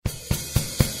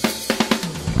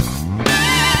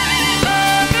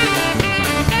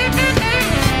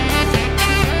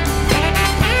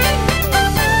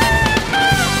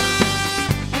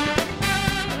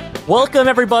Welcome,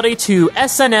 everybody, to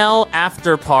SNL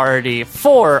After Party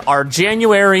for our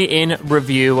January in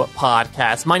Review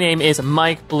podcast. My name is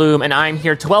Mike Bloom, and I'm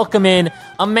here to welcome in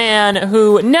a man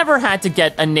who never had to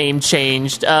get a name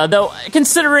changed, though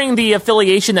considering the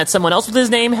affiliation that someone else with his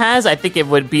name has, I think it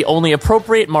would be only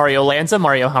appropriate. Mario Lanza.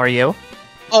 Mario, how are you?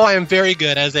 Oh, I am very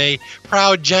good. As a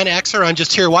proud Gen Xer, I'm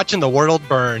just here watching the world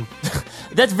burn.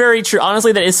 That's very true.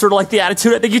 Honestly, that is sort of like the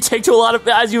attitude I think you take to a lot of,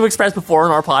 as you've expressed before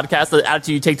in our podcast, the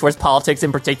attitude you take towards politics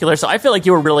in particular. So I feel like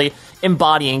you were really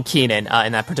embodying Keenan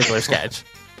in that particular sketch.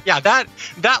 Yeah,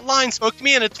 that line spoke to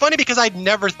me, and it's funny because I'd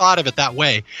never thought of it that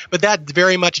way. But that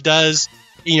very much does,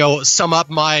 sum up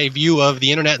my view of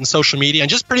the internet and social media and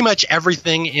just pretty much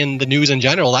everything in the news in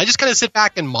general. I just kind of sit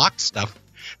back and mock stuff.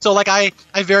 So, like, I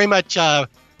very much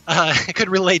could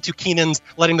relate to Keenan's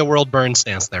letting the world burn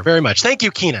stance there. Very much. Thank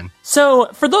you, Keenan. So,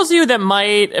 for those of you that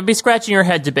might be scratching your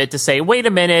head a bit to say, wait a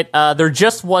minute, there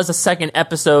just was a second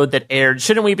episode that aired.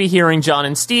 Shouldn't we be hearing John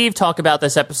and Steve talk about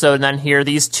this episode and then hear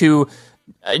these two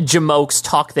jamokes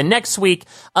talk the next week?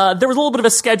 There was a little bit of a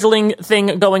scheduling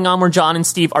thing going on where John and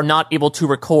Steve are not able to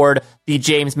record the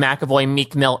James McAvoy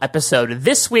Meek Mill episode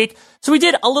this week. So we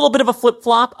did a little bit of a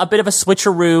flip-flop, a bit of a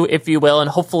switcheroo, if you will, and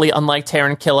hopefully, unlike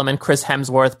Taron Killam and Chris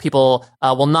Hemsworth, people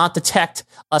will not detect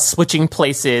us switching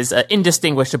places,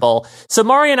 indistinguishable. So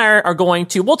Mari and I are going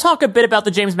to, we'll talk a bit about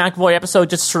the James McAvoy episode,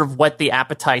 just sort of whet the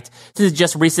appetite, since it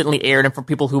just recently aired, and for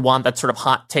people who want that sort of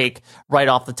hot take right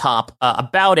off the top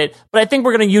about it. But I think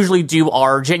we're going to usually do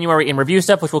our January in Review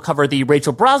stuff, which will cover the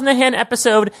Rachel Brosnahan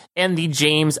episode and the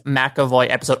James McAvoy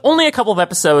episode. Only a couple of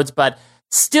episodes, but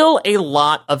still a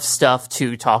lot of stuff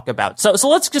to talk about. So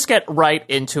let's just get right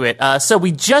into it. So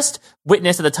we just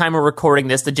witnessed, at the time we're recording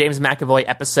this, the James McAvoy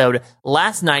episode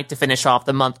last night to finish off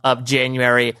the month of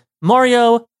January.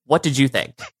 Mario, what did you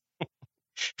think?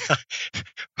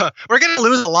 We're going to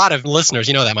lose a lot of listeners.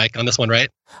 You know that, Mike, on this one, right?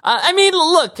 I mean,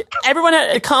 look,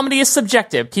 comedy is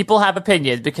subjective. People have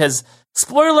opinions because,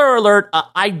 spoiler alert,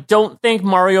 I don't think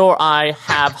Mario or I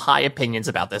have high opinions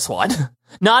about this one.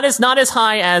 Not as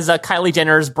high as Kylie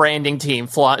Jenner's branding team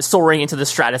soaring into the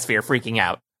stratosphere, freaking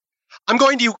out. I'm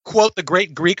going to quote the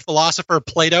great Greek philosopher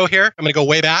Plato here. I'm going to go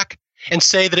way back and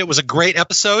say that it was a great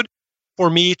episode for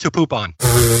me to poop on.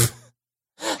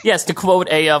 Yes, to quote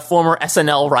a former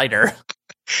SNL writer.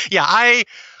 Yeah,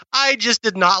 I just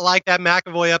did not like that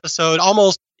McAvoy episode.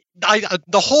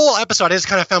 The whole episode, I just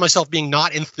kind of found myself being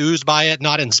not enthused by it,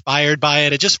 not inspired by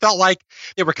it. It just felt like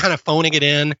they were kind of phoning it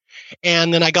in.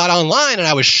 And then I got online and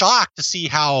I was shocked to see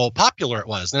how popular it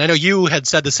was. And I know you had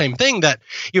said the same thing, that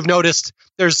you've noticed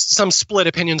there's some split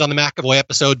opinions on the McAvoy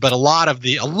episode, but a lot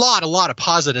of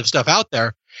positive stuff out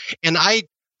there. And I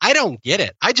don't get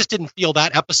it. I just didn't feel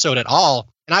that episode at all.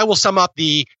 And I will sum up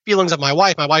the feelings of my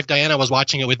wife. My wife, Diana, was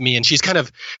watching it with me, and she's kind of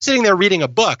sitting there reading a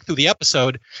book through the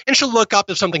episode, and she'll look up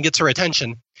if something gets her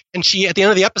attention. And she, at the end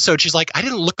of the episode, she's like, I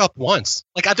didn't look up once.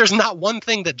 Like, there's not one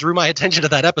thing that drew my attention to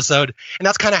that episode. And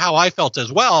that's kind of how I felt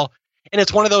as well. And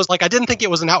it's one of those, like, I didn't think it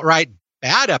was an outright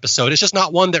bad episode. It's just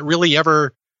not one that really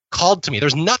ever called to me.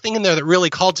 There's nothing in there that really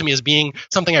called to me as being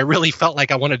something I really felt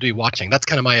like I wanted to be watching. That's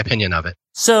kind of my opinion of it.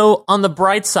 So, on the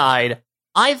bright side,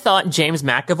 I thought James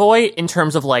McAvoy, in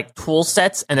terms of like tool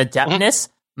sets and adeptness,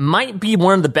 might be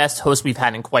one of the best hosts we've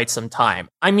had in quite some time.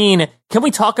 I mean, can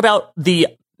we talk about the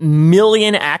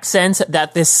million accents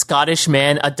that this Scottish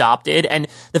man adopted? And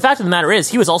the fact of the matter is,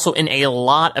 he was also in a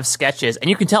lot of sketches. And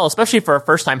you can tell, especially for a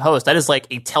first-time host, that is like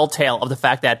a telltale of the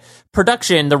fact that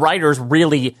production, the writers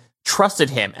really trusted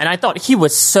him. And I thought he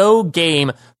was so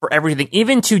game for everything,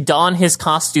 even to don his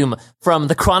costume from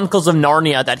the Chronicles of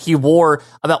Narnia that he wore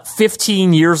about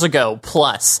 15 years ago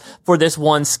plus for this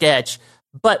one sketch.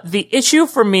 But the issue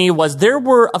for me was there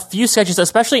were a few sketches,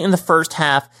 especially in the first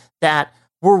half, that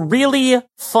were really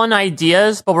fun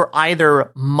ideas, but were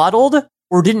either muddled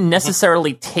or didn't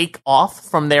necessarily take off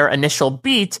from their initial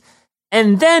beat.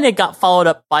 And then it got followed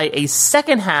up by a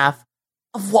second half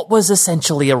of what was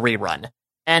essentially a rerun.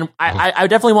 And I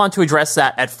definitely want to address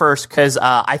that at first, because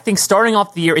I think starting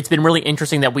off the year, it's been really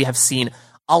interesting that we have seen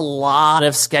a lot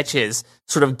of sketches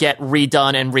sort of get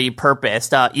redone and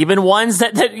repurposed, even ones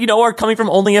that are coming from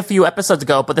only a few episodes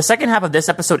ago. But the second half of this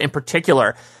episode in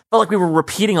particular felt like we were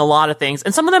repeating a lot of things,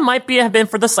 and some of them might have been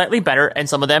for the slightly better, and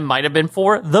some of them might have been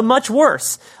for the much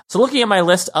worse. So looking at my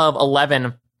list of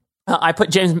 11, I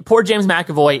put poor James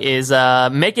McAvoy is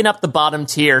making up the bottom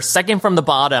tier, second from the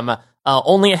bottom,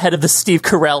 only ahead of the Steve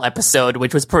Carell episode,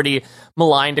 which was pretty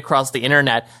maligned across the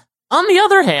internet. On the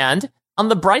other hand, on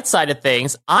the bright side of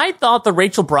things, I thought the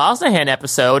Rachel Brosnahan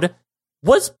episode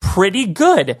was pretty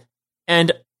good.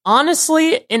 And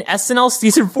honestly, in SNL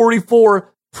season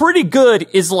 44, pretty good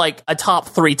is like a top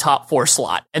 3, top 4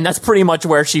 slot. And that's pretty much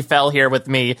where she fell here with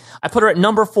me. I put her at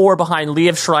number 4 behind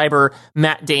Liev Schreiber,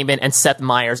 Matt Damon, and Seth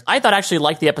Meyers. I thought I actually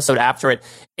liked the episode after it.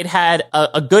 It had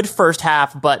a good first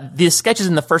half, but the sketches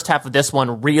in the first half of this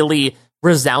one really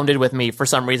resounded with me for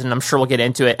some reason. I'm sure we'll get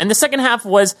into it. And the second half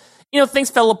was, things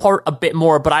fell apart a bit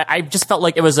more, but I just felt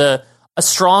like it was a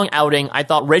strong outing. I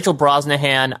thought Rachel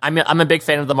Brosnahan, I'm a big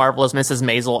fan of The Marvelous Mrs.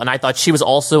 Maisel, and I thought she was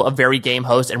also a very game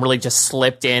host and really just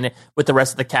slipped in with the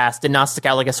rest of the cast, did not stick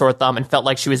out like a sore thumb, and felt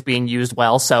like she was being used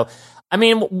well. So,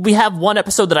 we have one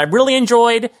episode that I really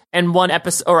enjoyed, and one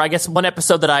episode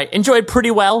that I enjoyed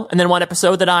pretty well, and then one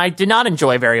episode that I did not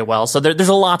enjoy very well. So there's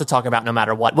a lot to talk about no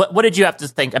matter what. What did you have to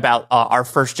think about our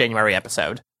first January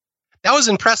episode? That was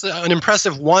impressive. An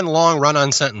impressive one long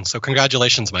run-on sentence. So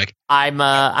congratulations, Mike. I'm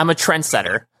a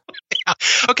trendsetter. Yeah.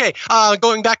 Okay.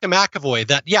 Going back to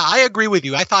McAvoy, I agree with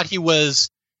you. I thought he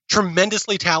was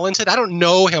tremendously talented. I don't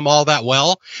know him all that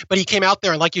well, but he came out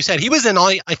there and, like you said, he was in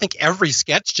I think every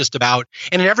sketch just about,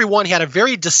 and in every one he had a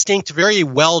very distinct, very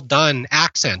well done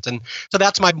accent. And so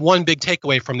that's my one big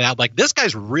takeaway from that. Like, this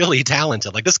guy's really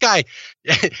talented. Like, this guy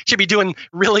should be doing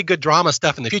really good drama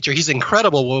stuff in the future. He's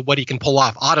incredible with what he can pull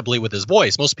off audibly with his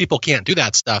voice. Most people can't do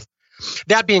that stuff.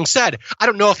 That being said, I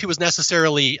don't know if he was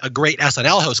necessarily a great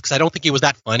SNL host, because I don't think he was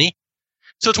that funny.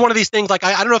 So it's one of these things, like,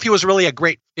 I don't know if he was really a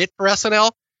great fit for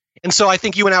SNL. And so I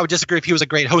think you and I would disagree if he was a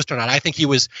great host or not. I think he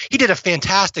did a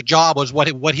fantastic job, was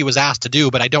what he was asked to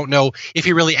do, but I don't know if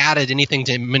he really added anything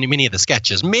to many of the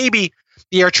sketches. Maybe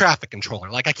the air traffic controller.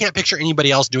 Like, I can't picture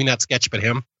anybody else doing that sketch but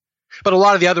him. But a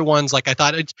lot of the other ones, like, I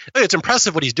thought it's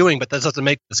impressive what he's doing, but that doesn't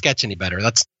make the sketch any better.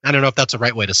 I don't know if that's the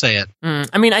right way to say it.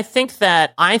 I think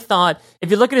that I thought,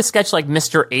 if you look at a sketch like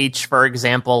Mr. H, for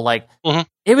example, like,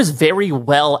 it was very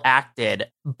well acted,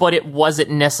 but it wasn't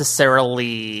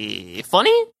necessarily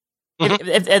funny.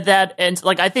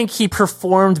 I think he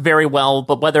performed very well,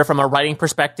 but whether from a writing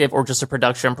perspective or just a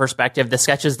production perspective, the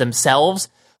sketches themselves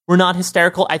were not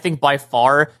hysterical. I think by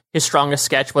far his strongest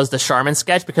sketch was the Charmin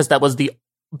sketch, because that was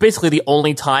basically the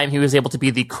only time he was able to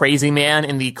be the crazy man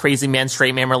in the crazy man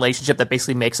straight man relationship that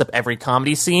basically makes up every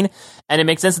comedy scene. And it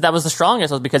makes sense that was the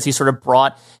strongest, was because he sort of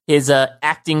brought his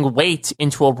acting weight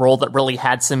into a role that really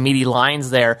had some meaty lines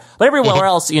there. But everywhere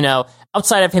else,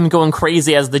 outside of him going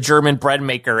crazy as the German bread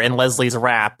maker in Leslie's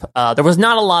Rap, there was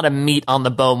not a lot of meat on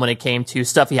the bone when it came to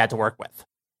stuff he had to work with.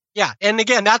 Yeah, and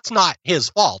again, that's not his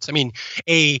fault. I mean,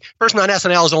 a person on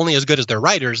SNL is only as good as their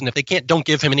writers, and if they don't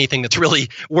give him anything that's really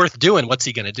worth doing, what's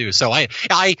he going to do? So I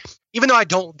even though I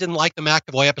didn't like the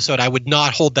McAvoy episode, I would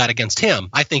not hold that against him.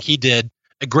 I think he did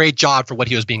a great job for what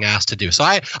he was being asked to do. So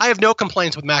I have no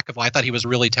complaints with McAvoy. I thought he was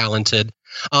really talented.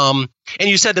 And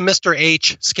you said the Mr.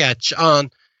 H sketch.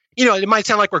 It might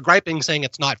sound like we're griping saying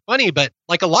it's not funny, but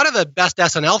like, a lot of the best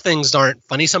SNL things aren't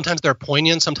funny. Sometimes they're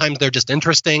poignant. Sometimes they're just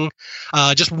interesting.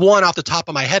 Just one off the top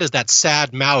of my head is that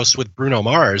Sad Mouse with Bruno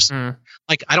Mars.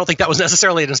 Like, I don't think that was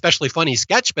necessarily an especially funny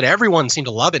sketch, but everyone seemed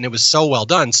to love it, and it was so well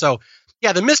done. So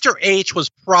yeah, the Mr. H was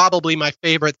probably my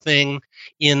favorite thing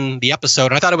in the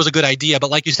episode. I thought it was a good idea,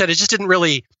 but like you said, it just didn't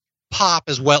really pop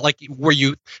as well. Like, where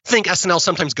you think SNL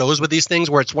sometimes goes with these things,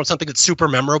 where it's something that's super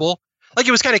memorable. Like,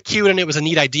 it was kind of cute and it was a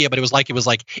neat idea, but it was like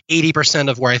 80%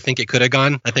 of where I think it could have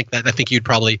gone. I think you'd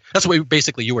probably, that's what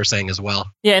basically you were saying as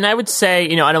well. Yeah, and I would say,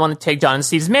 I don't want to take John and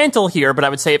Steve's mantle here, but I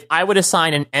would say if I would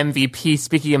assign an MVP,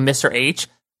 speaking of Mr. H,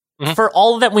 for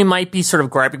all that we might be sort of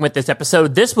griping with this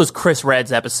episode, this was Chris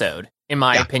Redd's episode, in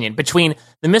my opinion. Between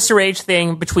the Mr. H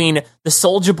thing, between the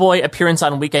Soulja Boy appearance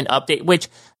on Weekend Update, which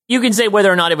you can say whether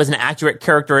or not it was an accurate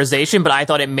characterization, but I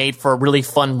thought it made for a really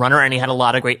fun runner, and he had a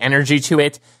lot of great energy to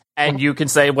it. And you can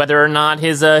say whether or not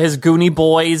his Goonie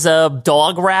Boys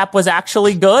dog rap was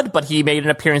actually good, but he made an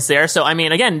appearance there. So, I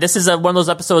mean, again, this is one of those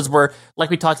episodes where, like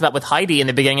we talked about with Heidi in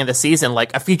the beginning of the season,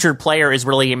 like, a featured player is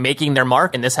really making their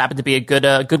mark, and this happened to be a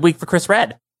good week for Chris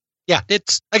Redd. Yeah,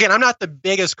 I'm not the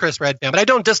biggest Chris Redd fan, but I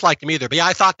don't dislike him either. But yeah,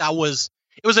 I thought it was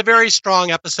a very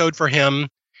strong episode for him.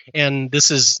 And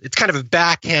it's kind of a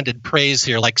backhanded praise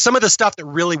here. Like, some of the stuff that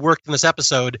really worked in this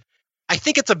episode, I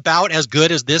think it's about as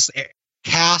good as this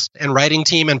cast and writing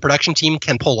team and production team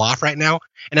can pull off right now.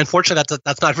 And unfortunately,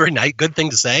 that's not a very good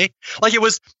thing to say. Like, it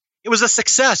was a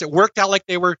success. It worked out like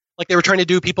they were trying to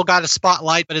do. People got a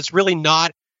spotlight, but it's really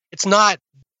not. It's not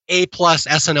A+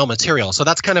 SNL material. So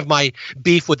that's kind of my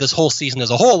beef with this whole season as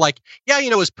a whole. Like, yeah,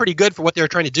 it was pretty good for what they were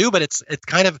trying to do, but it's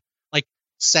kind of like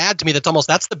sad to me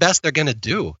that's the best they're going to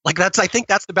do. Like, I think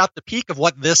that's about the peak of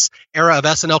what this era of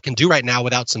SNL can do right now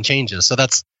without some changes. So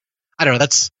I don't know.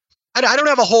 I don't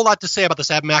have a whole lot to say about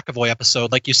this Ab McAvoy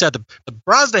episode. Like you said, the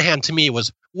Brosnahan to me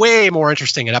was way more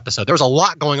interesting an episode. There was a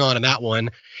lot going on in that one.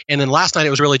 And then last night it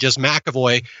was really just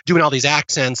McAvoy doing all these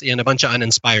accents in a bunch of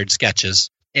uninspired sketches.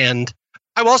 And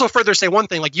I will also further say one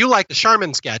thing, like you like the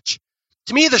Charmin sketch.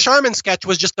 To me, the Charmin sketch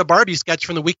was just the Barbie sketch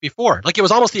from the week before. Like it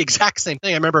was almost the exact same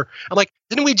thing. I remember, I'm like,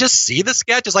 didn't we just see the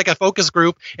sketch? It's like a focus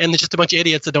group and it's just a bunch of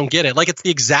idiots that don't get it. Like it's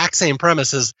the exact same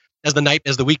premise as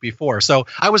the week before. So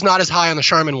I was not as high on the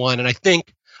Charmin one. And I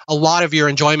think a lot of your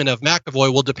enjoyment of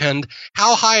McAvoy will depend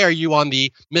how high are you on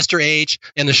the Mr. H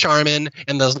and the Charmin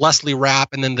and the Leslie rap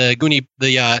and then the Goonie,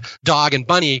 the dog and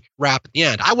bunny rap at the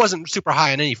end. I wasn't super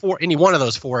high on any one of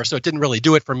those four, so it didn't really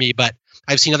do it for me, but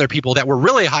I've seen other people that were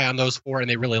really high on those four and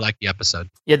they really liked the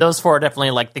episode. Yeah, those four are definitely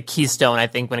like the keystone, I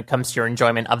think, when it comes to your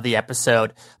enjoyment of the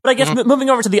episode. But I guess moving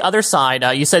over to the other side,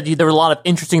 you said there were a lot of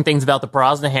interesting things about the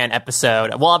Brosnahan episode.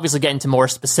 We'll obviously get into more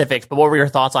specifics, but what were your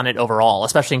thoughts on it overall,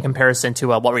 especially in comparison to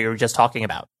what we were just talking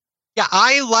about? Yeah,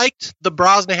 I liked the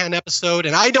Brosnahan episode,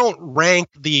 and I don't rank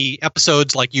the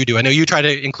episodes like you do. I know you try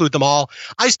to include them all.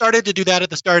 I started to do that at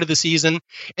the start of the season,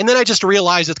 and then I just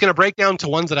realized it's going to break down to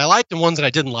ones that I liked and ones that I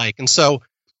didn't like. And so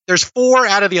there's 4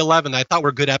 out of the 11 that I thought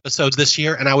were good episodes this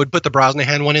year, and I would put the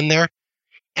Brosnahan one in there.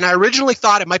 And I originally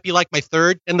thought it might be like my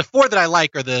third, and the 4 that I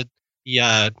like are the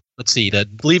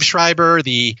Liev Schreiber,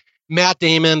 the Matt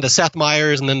Damon, the Seth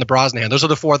Meyers, and then the Brosnahan. Those are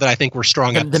the 4 that I think were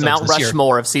strong episodes. The Mount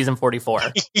Rushmore of season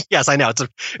 44. Yes, I know. It's a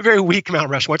very weak Mount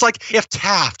Rushmore. It's like if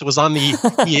Taft was on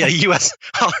the U.S.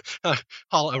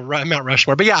 Mount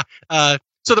Rushmore. But yeah,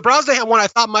 so the Brosnahan one I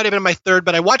thought might have been my third,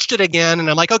 but I watched it again, and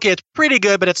I'm like, okay, it's pretty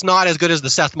good, but it's not as good as the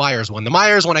Seth Meyers one. The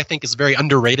Meyers one I think is very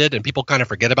underrated, and people kind of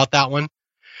forget about that one.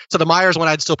 So the Meyers one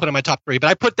I'd still put in my top 3, but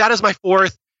I put that as my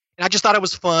 4th, and I just thought it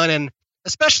was fun, and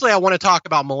especially I want to talk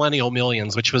about Millennial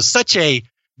Millions, which was such a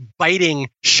biting,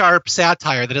 sharp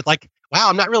satire that it's like, wow,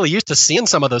 I'm not really used to seeing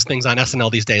some of those things on SNL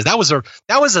these days. That was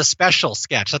a special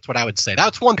sketch. That's what I would say.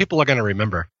 That's one people are going to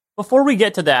remember. Before we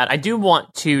get to that, I do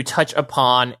want to touch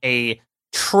upon a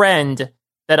trend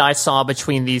that I saw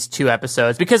between these two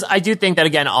episodes, because I do think that,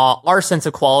 again, our sense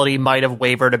of quality might have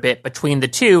wavered a bit between the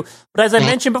two. But as I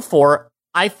mentioned before,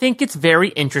 I think it's very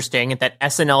interesting that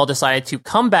SNL decided to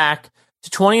come back to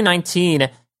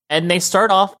 2019, and they start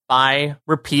off by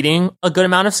repeating a good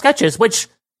amount of sketches, which,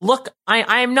 look,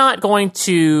 I am not going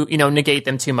to, negate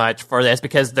them too much for this,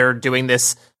 because they're doing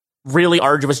this really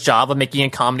arduous job of making a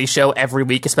comedy show every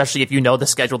week, especially if you know the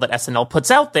schedule that SNL puts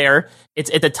out there.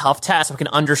 It's a tough task. So I can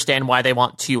understand why they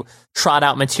want to trot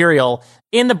out material.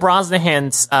 In the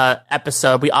Brosnahan's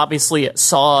episode, we obviously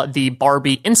saw the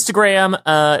Barbie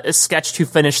Instagram sketch to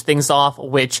finish things off,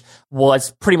 which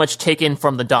was pretty much taken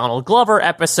from the Donald Glover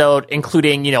episode,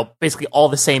 including, basically all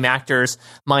the same actors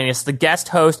minus the guest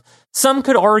host. Some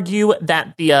could argue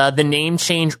that the name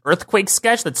change earthquake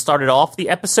sketch that started off the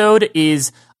episode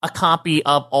is a copy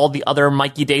of all the other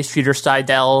Mikey Day, Streeter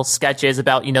Stidel sketches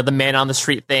about, the man on the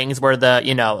street things, where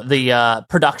the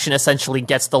production essentially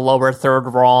gets the lower third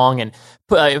wrong and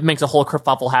it makes a whole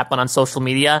kerfuffle happen on social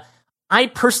media. I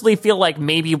personally feel like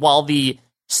maybe while the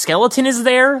skeleton is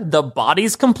there, the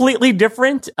body's completely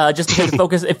different, just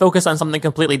because it focused on something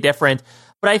completely different.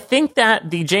 But I think that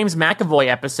the James McAvoy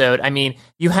episode,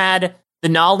 you had the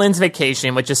Nolan's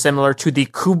Vacation, which is similar to the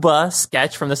Cuba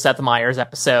sketch from the Seth Meyers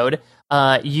episode.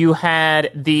 You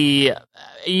had the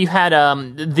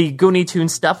Goonie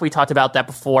Tunes stuff. We talked about that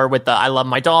before with the I Love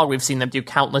My Dog. We've seen them do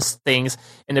countless things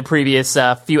in the previous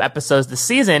few episodes this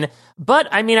season. But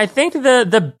I think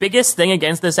the biggest thing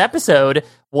against this episode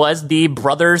was the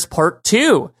Brothers Part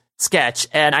 2 sketch.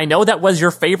 And I know that was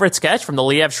your favorite sketch from the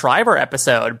Liev Schreiber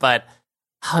episode, but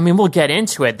we'll get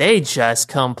into it. They just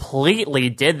completely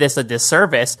did this a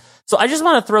disservice. So I just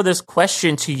want to throw this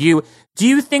question to you. Do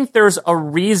you think there's a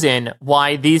reason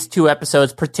why these two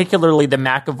episodes, particularly the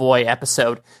McAvoy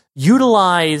episode,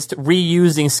 utilized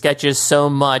reusing sketches so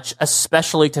much,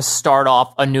 especially to start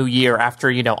off a new year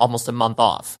after, almost a month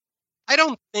off? I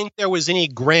don't think there was any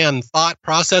grand thought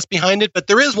process behind it, but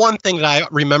there is one thing that I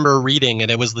remember reading,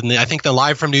 and it was the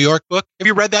Live from New York book. Have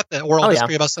you read that, the oral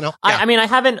history of SNL? Yeah. I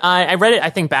haven't. I read it, I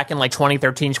think, back in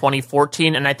 2013,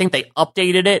 2014, and I think they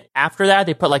updated it after that.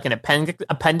 They put an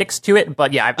appendix to it,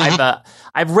 but yeah,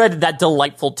 I've read that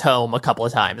delightful tome a couple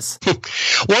of times.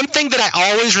 One thing that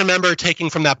I always remember taking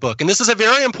from that book, and this is a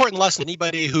very important lesson,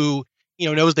 anybody who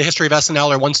knows the history of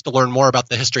SNL or wants to learn more about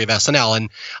the history of SNL.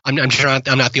 And I'm sure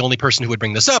I'm not the only person who would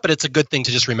bring this up, but it's a good thing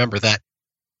to just remember that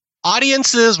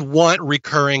audiences want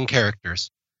recurring characters.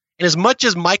 And as much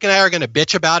as Mike and I are going to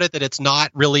bitch about it, that it's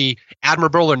not really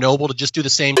admirable or noble to just do the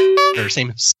same or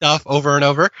same stuff over and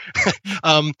over.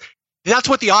 That's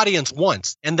what the audience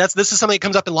wants. And this is something that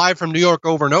comes up in Live from New York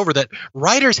over and over, that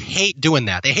writers hate doing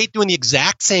that. They hate doing the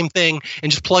exact same thing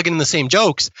and just plugging in the same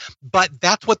jokes, but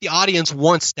that's what the audience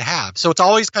wants to have. So it's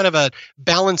always kind of a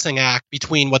balancing act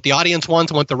between what the audience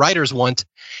wants and what the writers want.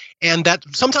 And that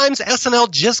sometimes SNL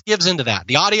just gives into that.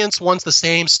 The audience wants the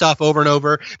same stuff over and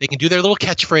over. They can do their little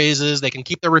catchphrases. They can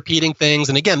keep their repeating things.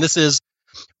 And again, this is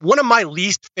one of my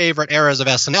least favorite eras of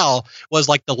SNL, was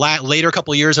like the later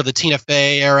couple of years of the Tina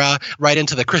Fey era, right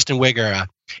into the Kristen Wiig era.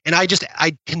 And I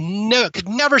could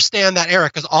never stand that era,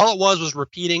 because all it was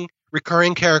repeating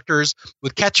recurring characters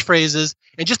with catchphrases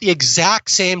and just the exact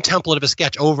same template of a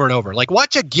sketch over and over. Like,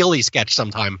 watch a Gilly sketch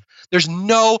sometime. There's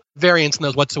no variance in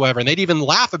those whatsoever. And they'd even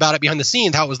laugh about it behind the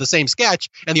scenes, how it was the same sketch,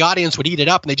 and the audience would eat it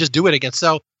up and they just do it again.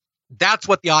 So that's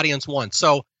what the audience wants.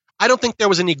 So I don't think there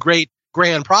was any great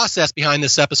grand process behind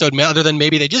this episode, other than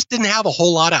maybe they just didn't have a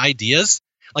whole lot of ideas.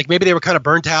 Like maybe they were kind of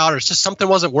burnt out, or it's just something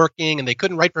wasn't working and they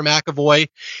couldn't write for McAvoy.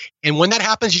 And when that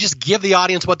happens, you just give the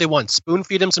audience what they want. Spoon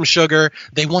feed them some sugar.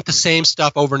 They want the same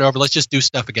stuff over and over. Let's just do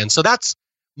stuff again. So that's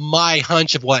my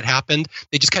hunch of what happened.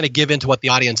 They just kind of give in to what the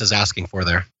audience is asking for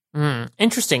there.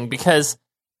 Interesting, because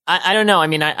I don't know. I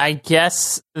mean, I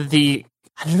guess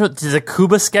I don't know, did the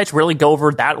Cuba sketch really go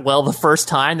over that well the first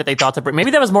time that they thought to bring?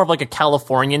 Maybe that was more of like a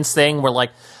Californians thing where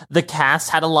like the cast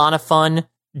had a lot of fun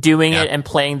doing it and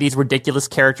playing these ridiculous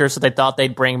characters, so they thought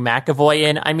they'd bring McAvoy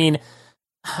in. I mean,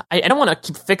 I don't want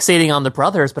to keep fixating on the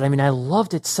brothers, but I mean, I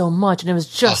loved it so much, and it was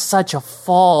just such a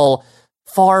far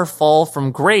fall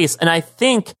from grace. And I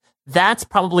think that's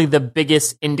probably the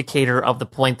biggest indicator of the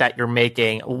point that you're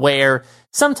making, where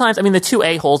sometimes, I mean, the two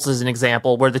a-holes is an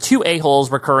example, where the two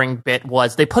a-holes recurring bit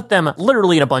was they put them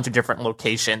literally in a bunch of different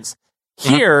locations.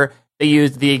 Here, they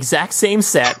used the exact same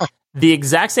set, the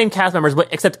exact same cast members,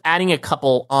 but except adding a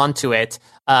couple onto it,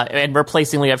 and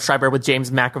replacing Liev Schreiber with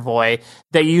James McAvoy.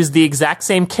 They used the exact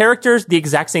same characters, the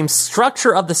exact same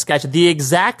structure of the sketch, the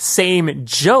exact same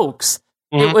jokes.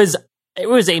 It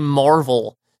was a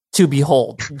marvel to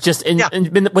behold, just in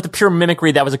with the pure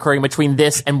mimicry that was occurring between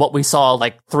this and what we saw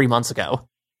like 3 months ago.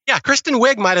 Yeah, Kristen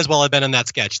Wiig might as well have been in that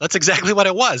sketch. That's exactly what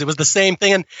it was. It was the same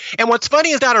thing. And what's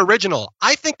funny is that original.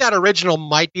 I think that original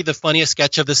might be the funniest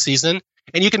sketch of the season.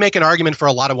 And you can make an argument for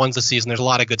a lot of ones this season. There's a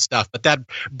lot of good stuff. But that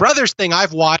Brothers thing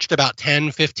I've watched about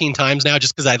 10, 15 times now,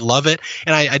 just because I love it.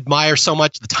 And I admire so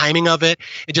much the timing of it,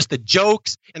 and just the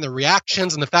jokes and the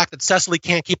reactions, and the fact that Cecily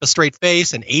can't keep a straight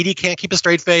face and Aidy can't keep a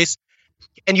straight face.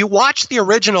 And you watch the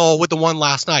original with the one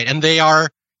last night, and they are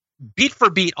beat for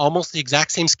beat almost the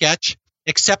exact same sketch,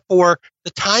 except for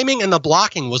the timing and the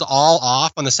blocking was all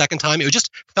off on the second time. It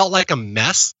just felt like a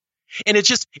mess. And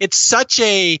it's such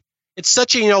a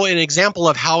an example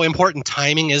of how important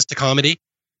timing is to comedy.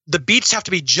 The beats have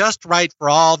to be just right for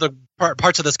all the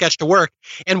parts of the sketch to work.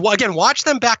 And again, watch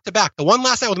them back to back. The one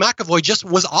last night with McAvoy just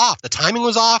was off. The timing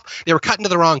was off. They were cutting to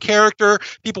the wrong character.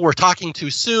 People were talking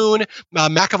too soon.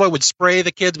 McAvoy would spray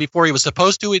the kids before he was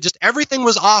supposed to. Everything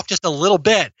was off just a little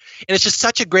bit. And it's just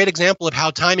such a great example of how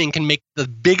timing can make the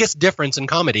biggest difference in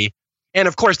comedy. And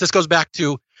of course, this goes back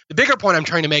to the bigger point I'm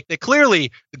trying to make, that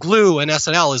clearly the glue in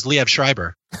SNL is Liev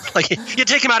Schreiber. Like, you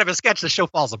take him out of a sketch, the show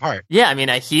falls apart. Yeah, I mean,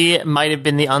 he might have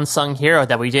been the unsung hero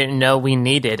that we didn't know we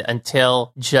needed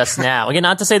until just now. Again,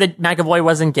 not to say that McAvoy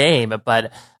wasn't game,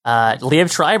 but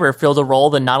Liev Schreiber filled a role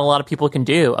that not a lot of people can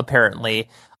do, apparently.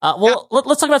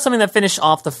 Let's talk about something that finished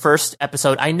off the first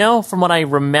episode. I know from what I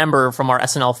remember from our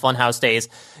SNL Funhouse days,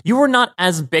 you were not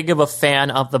as big of a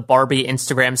fan of the Barbie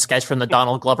Instagram sketch from the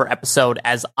Donald Glover episode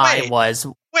as I was.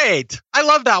 Wait, I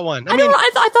love that one. I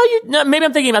thought you. No, maybe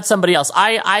I'm thinking about somebody else.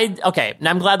 Okay.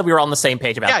 I'm glad that we were on the same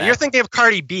page about that. Yeah, you're thinking of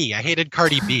Cardi B. I hated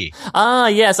Cardi B.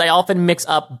 Yes. I often mix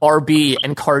up Barbie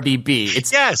and Cardi B.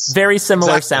 It's very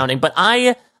similar sounding, but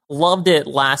I loved it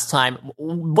last time.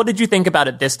 What did you think about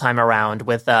it this time around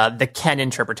with the Ken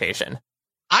interpretation?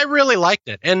 I really liked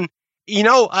it. And,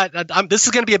 this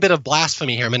is going to be a bit of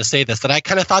blasphemy here. I'm going to say this, that I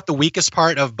kind of thought the weakest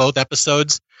part of both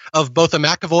episodes of both the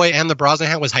McAvoy and the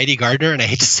Brosnahan was Heidi Gardner. And I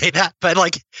hate to say that, but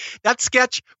that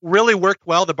sketch really worked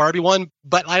well, the Barbie one,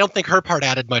 but I don't think her part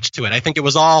added much to it. I think it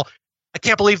was all, I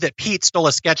can't believe that Pete stole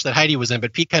a sketch that Heidi was in,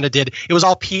 but Pete kind of did. It was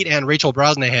all Pete and Rachel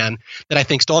Brosnahan that I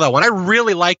think stole that one. I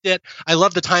really liked it. I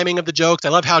love the timing of the jokes. I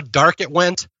love how dark it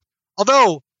went.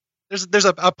 Although there's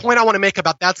a point I want to make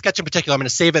about that sketch in particular. I'm going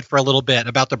to save it for a little bit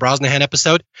about the Brosnahan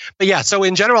episode. But yeah, so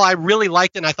in general, I really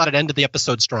liked it, and I thought it ended the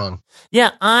episode strong.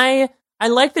 Yeah, I I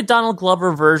like the Donald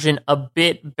Glover version a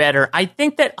bit better. I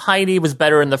think that Heidi was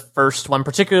better in the first one,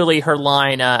 particularly her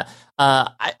line,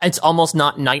 it's almost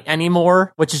not night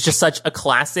anymore, which is just such a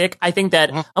classic. I think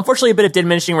that, unfortunately, a bit of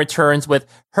diminishing returns with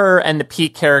her and the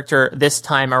Pete character this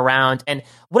time around. And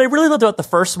what I really loved about the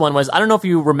first one was, I don't know if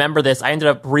you remember this, I ended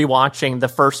up rewatching the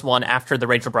first one after the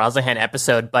Rachel Brosnahan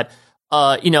episode, but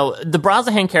the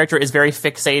Brosnahan character is very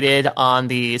fixated on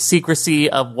the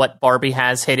secrecy of what Barbie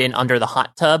has hidden under the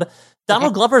hot tub.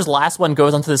 Donald Glover's last one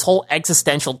goes onto this whole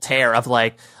existential tear of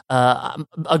like,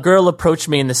 a girl approached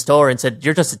me in the store and said,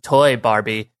 "You're just a toy,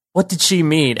 Barbie. What did she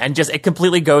mean?" And just, it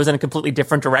completely goes in a completely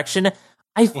different direction.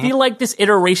 I feel like this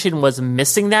iteration was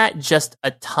missing that just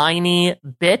a tiny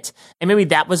bit, and maybe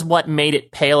that was what made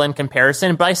it pale in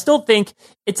comparison, but I still think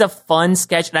it's a fun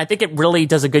sketch, and I think it really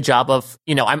does a good job of,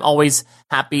 I'm always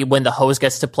happy when the host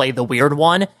gets to play the weird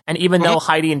one, and even though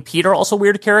Heidi and Pete are also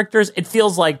weird characters, it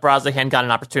feels like Brosnahan got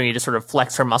an opportunity to sort of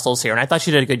flex her muscles here, and I thought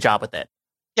she did a good job with it.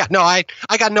 Yeah, no, I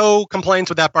got no complaints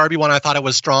with that Barbie one. I thought it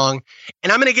was strong,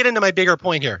 and I'm going to get into my bigger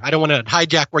point here. I don't want to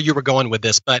hijack where you were going with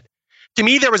this, but to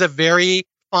me, there was a very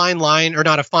fine line, or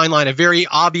not a fine line, a very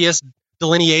obvious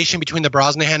delineation between the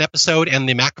Brosnahan episode and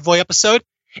the McAvoy episode.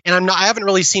 And I haven't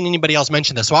really seen anybody else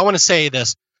mention this. So I want to say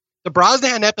this. The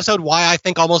Brosnahan episode, why I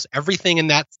think almost everything in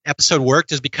that episode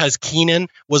worked is because Kenan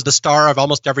was the star of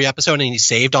almost every episode and he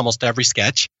saved almost every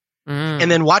sketch.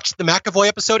 And then watch the McAvoy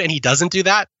episode and he doesn't do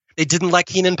that. They didn't let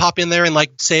Kenan pop in there and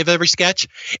like save every sketch.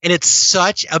 And it's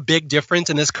such a big difference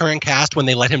in this current cast when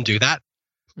they let him do that.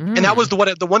 And that was the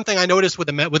one thing I noticed with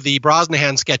the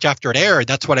Brosnahan sketch after it aired.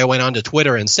 That's what I went on to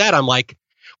Twitter and said. I'm like,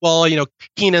 well,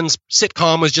 Kenan's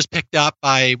sitcom was just picked up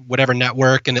by whatever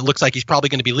network, and it looks like he's probably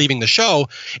going to be leaving the show.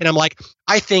 And I'm like,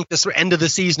 I think this end of the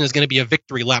season is going to be a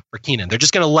victory lap for Kenan. They're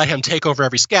just going to let him take over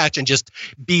every sketch and just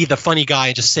be the funny guy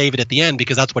and just save it at the end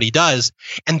because that's what he does.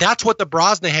 And that's what the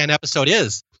Brosnahan episode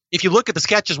is. If you look at the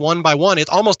sketches one by one, it's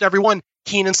almost every one.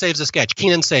 Kenan saves a sketch.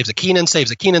 Kenan saves it. Kenan saves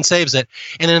it. Kenan saves it.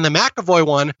 And then in the McAvoy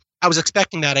one, I was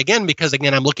expecting that again because,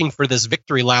 again, I'm looking for this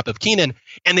victory lap of Kenan,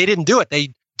 and they didn't do it.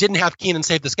 They didn't have Kenan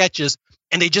save the sketches,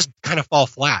 and they just kind of fall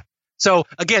flat. So,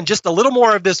 again, just a little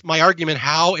more of this, my argument,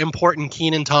 how important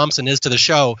Kenan Thompson is to the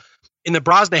show. In the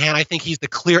Brosnahan, I think he's the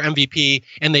clear MVP,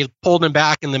 and they pulled him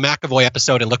back in the McAvoy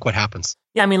episode, and look what happens.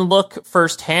 Yeah, I mean, look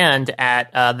firsthand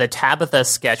at the Tabitha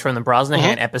sketch from the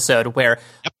Brosnahan episode, where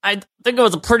I think it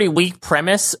was a pretty weak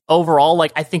premise overall.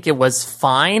 Like, I think it was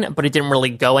fine, but it didn't really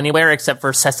go anywhere, except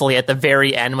for Cecily at the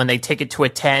very end when they take it to a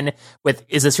 10 with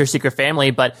 "Is This Your Secret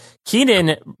Family?" But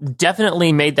Kenan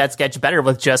definitely made that sketch better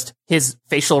with just his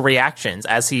facial reactions,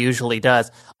 as he usually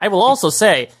does. I will also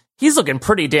say, he's looking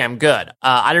pretty damn good.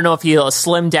 I don't know if he'll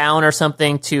slim down or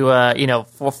something to,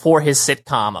 for his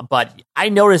sitcom, but I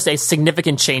noticed a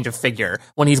significant change of figure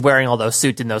when he's wearing all those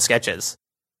suits in those sketches.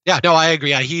 Yeah, no, I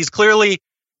agree. He's clearly,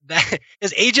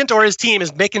 his agent or his team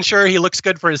is making sure he looks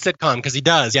good for his sitcom, because he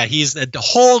does. Yeah, he's a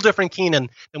whole different Kenan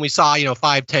than we saw,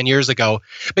 5-10 years ago.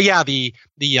 But yeah, the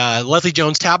Leslie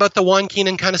Jones Tabitha one,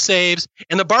 Kenan kind of saves.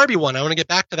 And the Barbie one, I want to get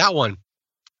back to that one.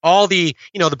 All the,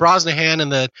 the Brosnahan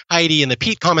and the Heidi and the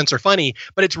Pete comments are funny,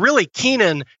 but it's really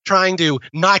Kenan trying to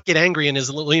not get angry in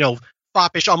his little,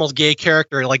 foppish, almost gay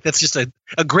character. Like, that's just a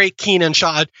great Kenan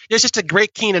shot. It's just a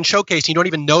great Kenan showcase. You don't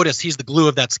even notice he's the glue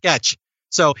of that sketch.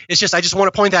 So it's just, I just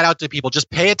want to point that out to people.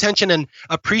 Just pay attention and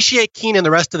appreciate Kenan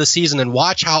the rest of the season and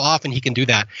watch how often he can do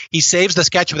that. He saves the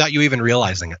sketch without you even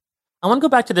realizing it. I want to go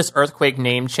back to this earthquake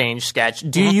name change sketch.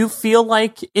 Do you feel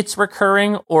like it's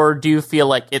recurring, or do you feel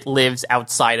like it lives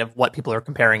outside of what people are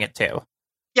comparing it to?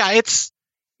 Yeah, it's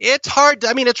hard.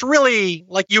 I mean, it's really,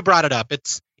 like you brought it up,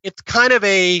 it's kind of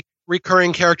a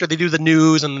recurring character. They do the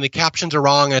news and the captions are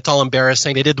wrong and it's all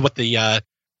embarrassing. They did what the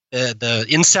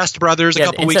Incest Brothers a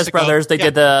couple weeks ago. Incest Brothers. They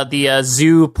did the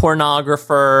zoo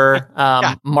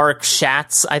pornographer, Mark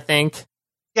Schatz, I think.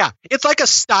 Yeah, it's like a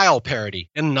style parody.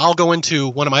 And I'll go into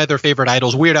one of my other favorite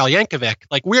idols, Weird Al Yankovic.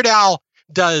 Like, Weird Al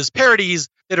does parodies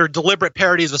that are deliberate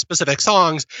parodies of specific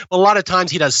songs. But a lot of times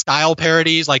he does style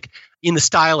parodies, like in the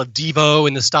style of Devo,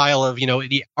 in the style of,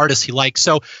 the artists he likes.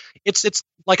 So it's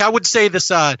like, I would say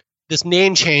this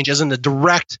name change isn't a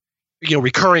direct,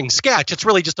 recurring sketch. It's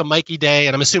really just a Mikey Day.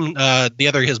 And I'm assuming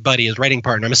his buddy, his writing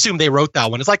partner, I'm assuming they wrote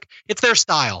that one. It's like, it's their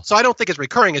style. So I don't think it's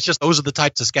recurring. It's just those are the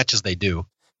types of sketches they do.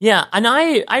 Yeah, and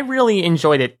I really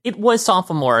enjoyed it. It was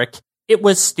sophomoric. It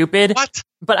was stupid. What?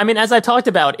 But I mean, as I talked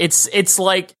about, it's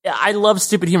like, I love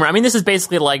stupid humor. I mean, this is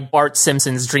basically like Bart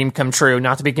Simpson's dream come true,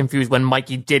 not to be confused when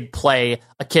Mikey did play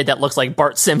a kid that looks like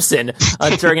Bart Simpson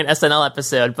during an SNL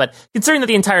episode. But considering that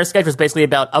the entire sketch was basically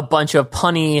about a bunch of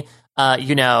punny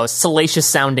salacious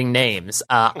sounding names.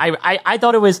 I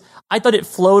thought it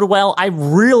flowed well. I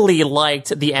really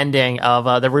liked the ending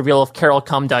of the reveal of Carol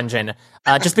Cum Dungeon.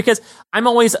 Just because I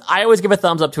always give a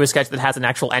thumbs up to a sketch that has an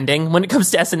actual ending when it comes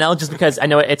to SNL, just because I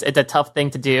know it's a tough thing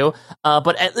to do.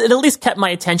 But it at least kept my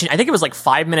attention. I think it was like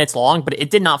 5 minutes long, but it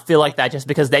did not feel like that just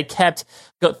because they kept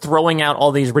throwing out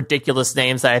all these ridiculous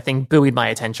names that I think buoyed my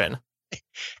attention.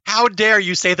 How dare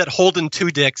you say that Holden Two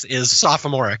Dicks is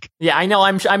sophomoric? Yeah, I know.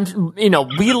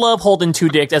 We love Holden Two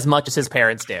Dicks as much as his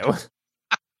parents do.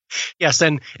 Yes,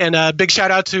 and a big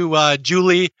shout out to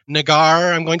Julie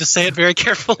Nagar. I'm going to say it very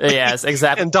carefully. Yes,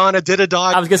 exactly. And Donna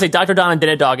Didadog. I was going to say Dr. Donna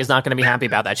Didadog is not going to be happy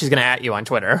about that. She's going to @ you on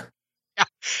Twitter. Yeah.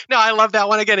 No, I love that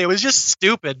one. Again, it was just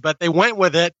stupid, but they went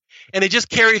with it, and they just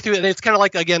carry through. And it's kind of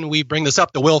like, again, we bring this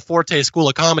up, the Will Forte School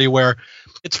of Comedy, where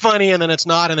it's funny and then it's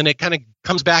not, and then it kind of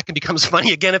comes back and becomes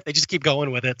funny again if they just keep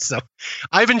going with it. So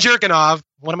Ivan Jerkinov,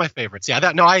 one of my favorites. Yeah,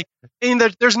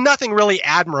 there's nothing really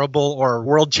admirable or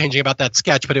world-changing about that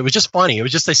sketch, but it was just funny. It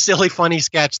was just a silly, funny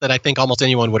sketch that I think almost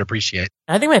anyone would appreciate.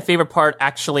 I think my favorite part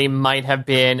actually might have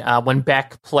been when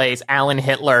Beck plays Alan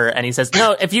Hitler, and he says,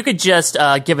 "No, if you could just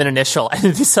give an initial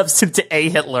and substitute to A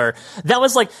Hitler."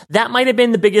 That might have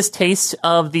been the biggest taste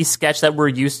of the sketch that we're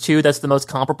used to. That's the most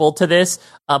comparable to this.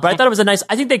 But I thought it was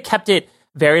I think they kept it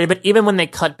varied, but even when they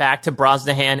cut back to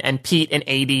Brosnahan and Pete and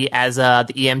AD as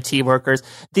the EMT workers,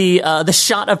 the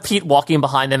shot of Pete walking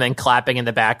behind them and clapping in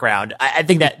the background, I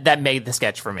think that made the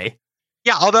sketch for me.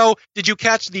 Yeah, although, did you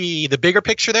catch the bigger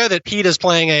picture there that Pete is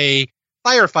playing a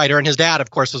firefighter, and his dad, of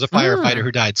course, was a firefighter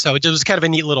who died. So it was kind of a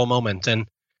neat little moment. And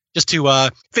just to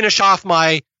finish off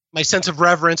my sense of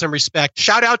reverence and respect,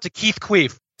 shout out to Keith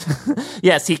Queef.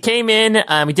 Yes, he came in.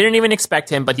 We didn't even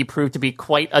expect him, but he proved to be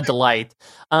quite a delight.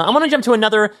 I want to jump to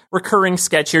another recurring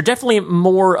sketch here. Definitely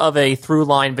more of a through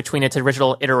line between its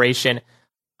original iteration.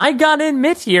 I gotta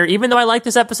admit here, even though I like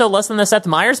this episode less than the Seth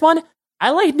Meyers one,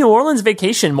 I like New Orleans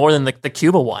Vacation more than the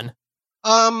Cuba one.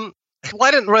 Well,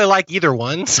 I didn't really like either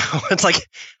one, so it's like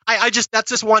that's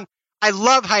just one. I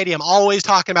love Heidi. I'm always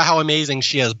talking about how amazing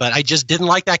she is, but I just didn't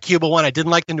like that Cuba one. I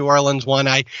didn't like the New Orleans one.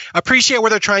 I appreciate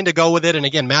where they're trying to go with it. And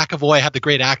again, McAvoy had the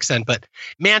great accent, but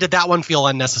man, did that one feel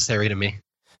unnecessary to me.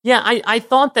 Yeah, I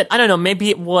thought that, I don't know, maybe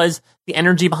it was the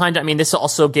energy behind it. I mean, this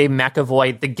also gave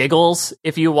McAvoy the giggles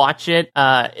if you watch it.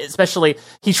 Especially,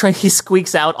 he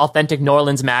squeaks out authentic New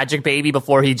Orleans magic, baby,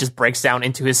 before he just breaks down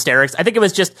into hysterics. I think it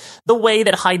was just the way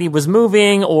that Heidi was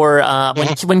moving, or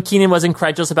when Kenan was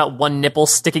incredulous about one nipple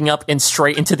sticking up and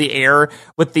straight into the air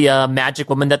with the magic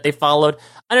woman that they followed.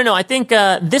 I don't know. I think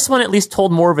this one at least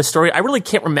told more of a story. I really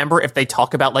can't remember if they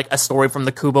talk about like a story from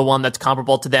the Cuba one that's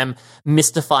comparable to them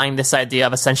mystifying this idea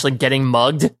of essentially getting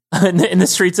mugged in the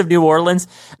streets of New Orleans.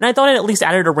 And I thought it at least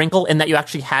added a wrinkle in that you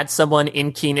actually had someone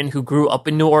in Kenan who grew up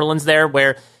in New Orleans there,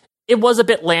 where it was a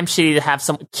bit lampshady to have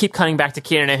keep cutting back to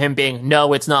Kenan and him being,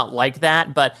 no, it's not like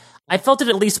that. But I felt it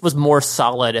at least was more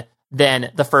solid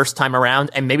than the first time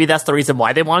around. And maybe that's the reason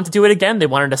why they wanted to do it again. They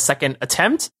wanted a second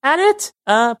attempt at it.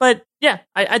 But yeah,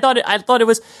 I thought it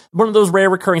was one of those rare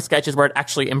recurring sketches where it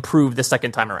actually improved the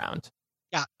second time around.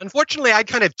 Yeah, unfortunately, I'd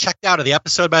kind of checked out of the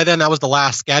episode by then. That was the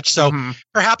last sketch, so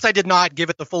perhaps I did not give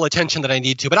it the full attention that I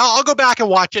need to. But I'll go back and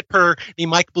watch it per the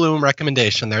Mike Bloom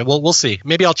recommendation there. We'll see.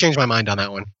 Maybe I'll change my mind on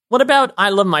that one. What about I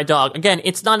Love My Dog? Again,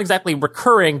 it's not exactly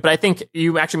recurring, but I think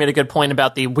you actually made a good point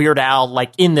about the Weird Al,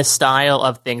 like, in the style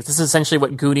of things. This is essentially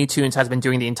what Goonie Tunes has been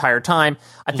doing the entire time.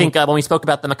 I think when we spoke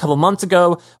about them a couple months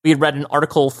ago, we had read an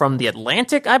article from The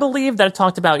Atlantic, I believe, that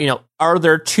talked about, are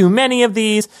there too many of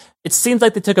these? It seems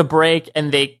like they took a break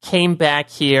and they came back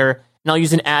here. And I'll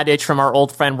use an adage from our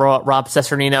old friend Rob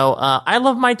Cesarino. I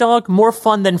Love My Dog, more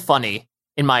fun than funny,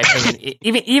 in my opinion.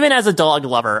 even as a dog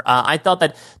lover, I thought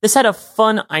that this had a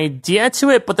fun idea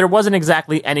to it, but there wasn't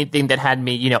exactly anything that had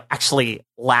me, actually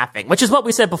laughing, which is what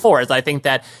we said before, is I think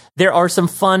that there are some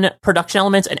fun production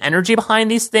elements and energy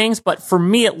behind these things, but for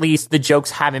me at least, the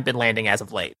jokes haven't been landing as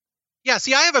of late. Yeah,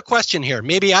 see, I have a question here.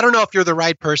 Maybe, I don't know if you're the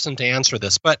right person to answer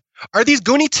this, but are these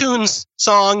Goonie Tunes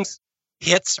songs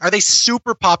hits? Are they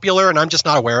super popular and I'm just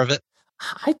not aware of it?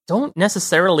 I don't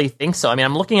necessarily think so. I mean,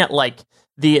 I'm looking at like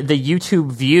the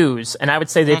YouTube views, and I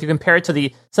would say that if you compare it to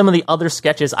some of the other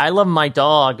sketches, I Love My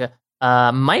Dog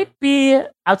might be,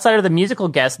 outside of the musical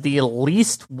guest, the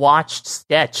least watched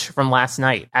sketch from last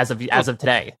night as of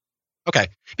today. Okay,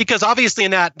 because obviously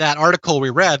in that article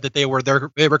we read that they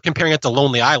were comparing it to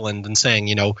Lonely Island and saying,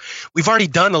 we've already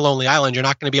done a Lonely Island, you're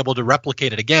not going to be able to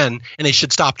replicate it again, and they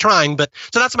should stop trying. But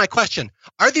so that's my question: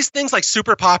 are these things like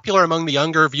super popular among the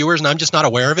younger viewers, and I'm just not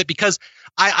aware of it? Because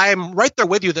I'm right there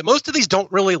with you that most of these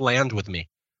don't really land with me.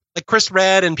 Like Chris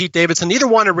Redd and Pete Davidson, neither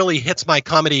one really hits my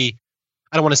comedy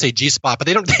I don't want to say G-spot, but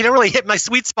they don't really hit my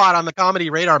sweet spot on the comedy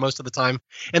radar most of the time.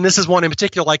 And this is one in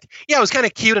particular, like, yeah, it was kind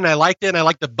of cute and I liked it. And I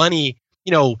liked the bunny,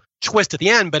 twist at the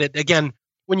end. But again,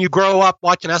 when you grow up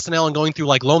watching SNL and going through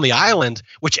like Lonely Island,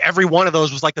 which every one of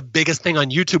those was like the biggest thing on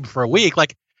YouTube for a week,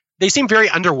 like they seem very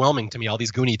underwhelming to me, all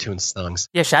these Goonie Tunes songs.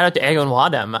 Yeah, shout out to Egon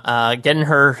Wadham, getting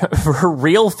her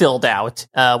reel filled out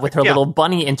with her little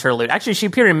bunny interlude. Actually, she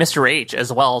appeared in Mr. H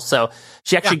as well, so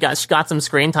she actually got some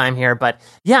screen time here. But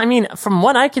yeah, I mean, from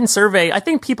what I can survey, I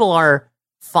think people are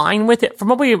fine with it. From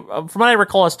what I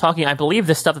recall us talking, I believe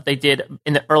the stuff that they did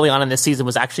early on in this season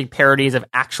was actually parodies of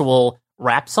actual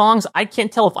rap songs. I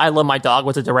can't tell if I Love My Dog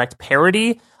was a direct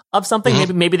parody of something.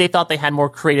 Mm-hmm. Maybe they thought they had more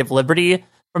creative liberty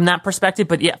from that perspective.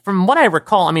 But yeah, from what I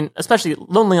recall, I mean, especially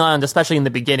Lonely Island, especially in the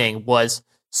beginning, was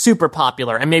super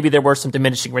popular. And maybe there were some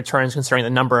diminishing returns concerning the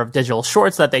number of digital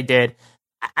shorts that they did.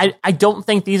 I don't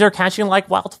think these are catching like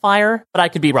wildfire, but I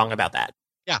could be wrong about that.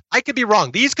 Yeah, I could be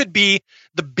wrong. These could be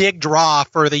the big draw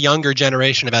for the younger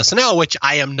generation of SNL, which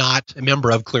I am not a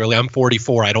member of, clearly. I'm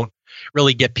 44. I don't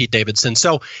really get Pete Davidson.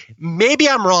 So maybe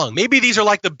I'm wrong. Maybe these are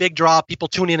like the big draw. People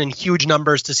tune in huge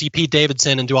numbers to see Pete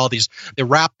Davidson and do all the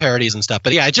rap parodies and stuff.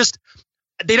 But yeah,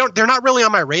 they're not really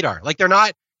on my radar. Like, they're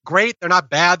not great. They're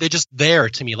not bad. They're just there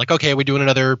to me. Like, okay, we're doing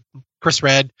another Chris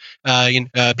Redd,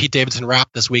 Pete Davidson rap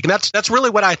this week. And that's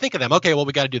really what I think of them. Okay, well,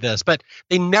 we got to do this. But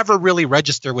they never really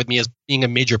register with me as being a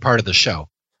major part of the show.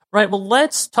 Right, well,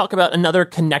 let's talk about another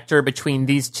connector between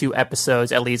these two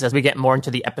episodes, at least as we get more into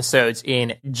the episodes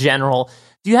in general.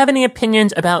 Do you have any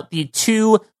opinions about the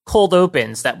two cold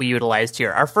opens that we utilized here?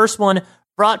 Our first one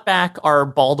brought back our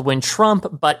Baldwin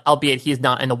Trump, but albeit he is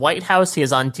not in the White House, he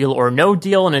is on Deal or No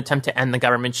Deal in an attempt to end the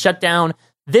government shutdown.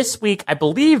 This week, I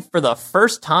believe for the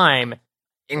first time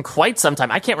in quite some time,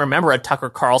 I can't remember a Tucker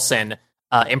Carlson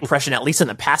impression, at least in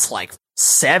the past like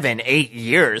 7-8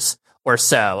 years. Or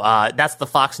so. That's the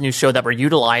Fox News show that we're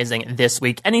utilizing this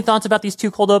week. Any thoughts about these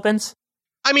two cold opens?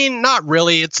 I mean, not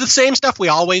really. It's the same stuff we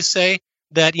always say,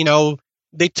 that,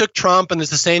 they took Trump and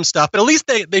it's the same stuff, but at least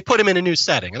they put him in a new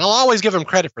setting. And I'll always give him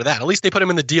credit for that. At least they put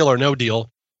him in the Deal or No Deal.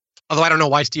 Although I don't know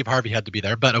why Steve Harvey had to be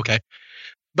there, but okay.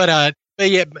 But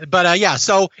yeah,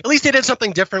 so at least they did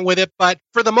something different with it. But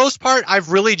for the most part,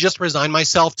 I've really just resigned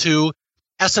myself to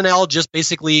SNL just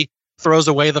basically throws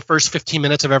away the first 15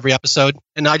 minutes of every episode,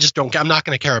 and I'm not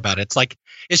going to care about it. It's like,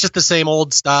 it's just the same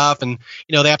old stuff, and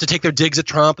they have to take their digs at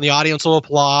Trump, and the audience will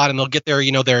applaud, and they'll get their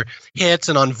their hits,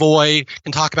 and on Voy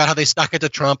can talk about how they stuck it to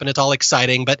Trump, and it's all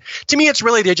exciting. But to me, it's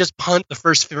really, they just punt the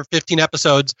first 15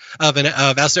 episodes of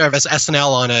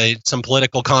SNL on some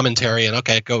political commentary, and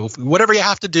okay, go whatever you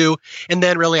have to do, and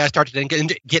then really I started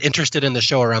to get interested in the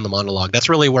show around the monologue. That's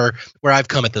really where I've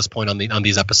come at this point on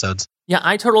these episodes. Yeah,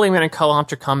 I totally am going to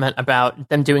co-opt your comment about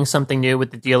them doing something new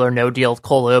with the Deal or No Deal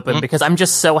cold open, because I'm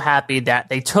just so happy that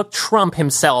they took Trump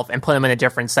himself and put him in a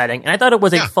different setting. And I thought it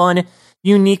was a fun,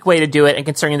 unique way to do it. And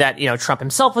concerning that, Trump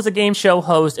himself was a game show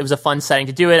host, it was a fun setting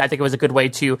to do it. I think it was a good way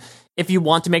to, if you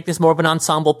want to make this more of an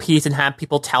ensemble piece and have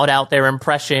people tout out their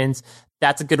impressions,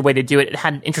 that's a good way to do it. It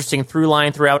had an interesting through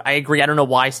line throughout. I agree. I don't know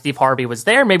why Steve Harvey was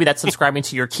there. Maybe that's subscribing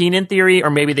to your Keenan theory, or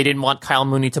maybe they didn't want Kyle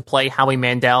Mooney to play Howie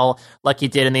Mandel like he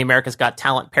did in the America's Got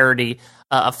Talent parody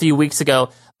a few weeks ago.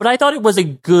 But I thought it was a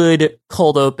good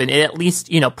cold open. It at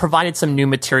least, provided some new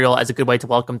material as a good way to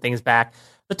welcome things back.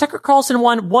 The Tucker Carlson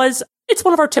one it's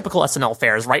one of our typical SNL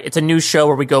fares, right? It's a new show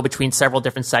where we go between several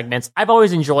different segments. I've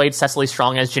always enjoyed Cecily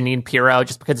Strong as Janine Pirro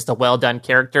just because it's a well-done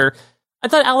character. I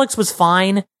thought Alex was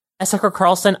fine as Tucker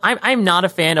Carlson. I'm not a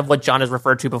fan of what John has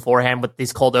referred to beforehand with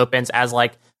these cold opens as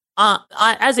like,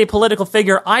 as a political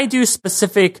figure, I do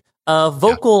specific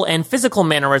vocal and physical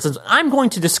mannerisms. I'm going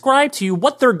to describe to you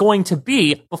what they're going to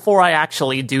be before I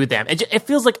actually do them. It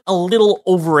feels like a little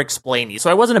over-explainy. So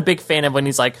I wasn't a big fan of when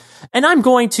he's like, and I'm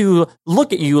going to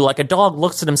look at you like a dog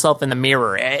looks at himself in the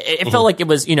mirror. It felt like it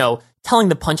was, telling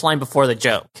the punchline before the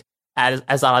joke.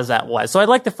 As odd as that was. So I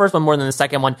like the first one more than the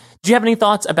second one. Do you have any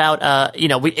thoughts about,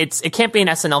 it can't be an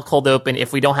SNL cold open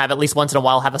if we don't have at least once in a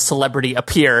while have a celebrity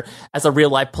appear as a real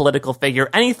life political figure.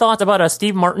 Any thoughts about a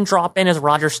Steve Martin drop in as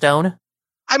Roger Stone?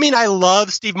 I mean, I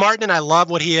love Steve Martin and I love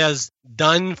what he has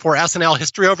done for SNL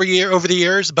history over the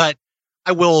years, but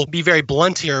I will be very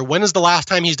blunt here. When is the last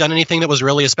time he's done anything that was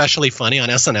really especially funny on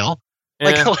SNL?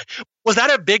 Yeah. Like, was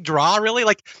that a big draw, really?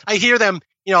 Like, I hear them,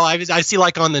 I see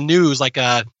like on the news,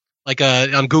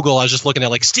 on Google, I was just looking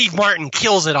at like Steve Martin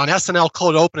kills it on SNL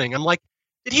cold opening. I'm like,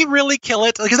 did he really kill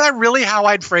it? Like, is that really how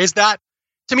I'd phrase that?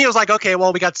 To me, it was like, okay,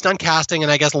 well, we got stunt casting,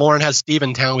 and I guess Lauren has Steve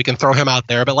in town. We can throw him out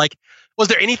there. But like, was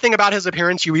there anything about his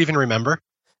appearance you even remember?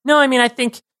 No, I mean, I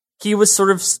think he was sort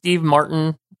of Steve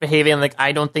Martin behaving. Like,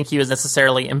 I don't think he was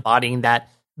necessarily embodying that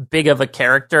big of a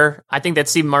character. I think that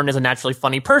Steve Martin is a naturally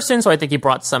funny person, so I think he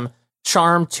brought some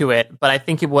charm to it, but I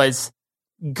think it was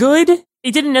good.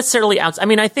 It didn't necessarily I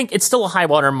mean, I think it's still a high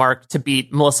water mark to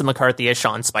beat Melissa McCarthy as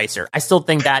Sean Spicer. I still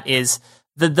think that is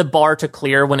the bar to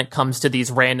clear when it comes to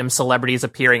these random celebrities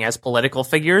appearing as political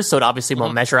figures, so it obviously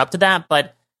won't measure up to that,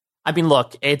 but I mean,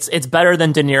 look, it's better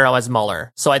than De Niro as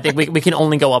Mueller, so I think we can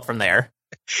only go up from there.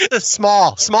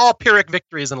 Small Pyrrhic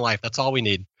victories in life. That's all we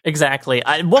need. Exactly.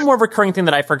 One more recurring thing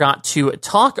that I forgot to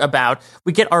talk about,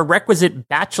 we get our requisite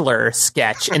Bachelor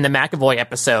sketch in the McAvoy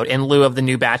episode in lieu of the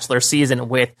new Bachelor season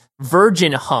with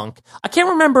Virgin Hunk. I can't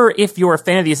remember if you're a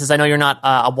fan of these, as I know you're not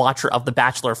a watcher of the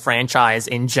Bachelor franchise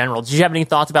in general. Did you have any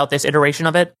thoughts about this iteration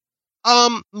of it?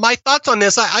 My thoughts on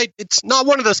this, it's not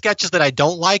one of those sketches that I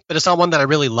don't like, but it's not one that I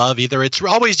really love either. It's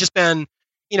always just been,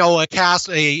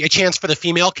 a chance for the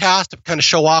female cast to kind of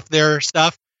show off their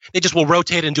stuff. They just will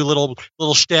rotate and do little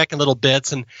shtick and little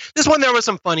bits. And this one, there was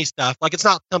some funny stuff. Like, it's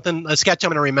not a sketch I'm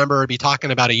going to remember or be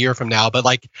talking about a year from now. But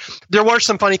like, there were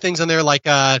some funny things in there, like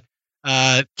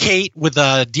Kate with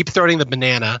deep throating the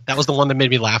banana. That was the one that made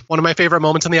me laugh. One of my favorite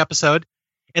moments in the episode.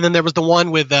 And then there was the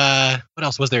one with what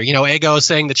else was there? Ego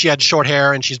saying that she had short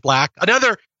hair and she's black.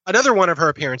 Another one of her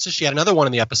appearances. She had another one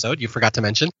in the episode you forgot to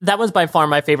mention. That was by far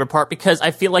my favorite part, because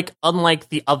I feel like, unlike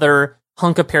the other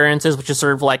Hunk appearances, which is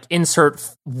sort of like insert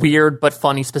weird but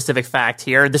funny specific fact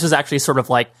here, this is actually sort of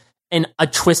like a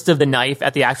twist of the knife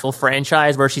at the actual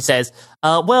franchise, where she says,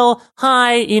 well,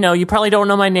 hi, you probably don't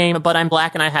know my name, but I'm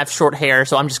black and I have short hair,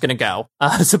 so I'm just going to go.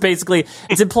 So basically,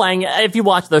 it's implying, if you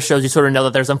watch those shows, you sort of know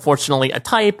that there's unfortunately a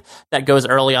type that goes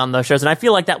early on those shows. And I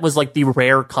feel like that was like the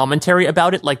rare commentary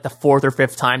about it, like the fourth or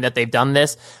fifth time that they've done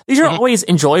this. These are always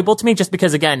enjoyable to me, just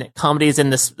because, again, comedy is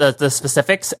in the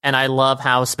specifics, and I love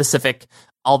how specific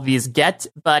all these get,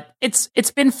 but it's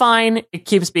been fine. It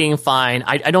keeps being fine.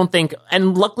 I don't think,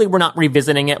 and luckily we're not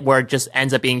revisiting it where it just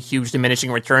ends up being huge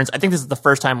diminishing returns. I think this is the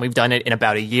first time we've done it in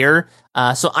about a year.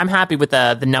 So I'm happy with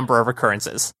the number of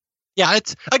recurrences. Yeah,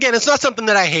 it's not something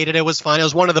that I hated. It was fun. It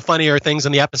was one of the funnier things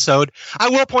in the episode. I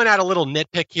will point out a little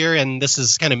nitpick here, and this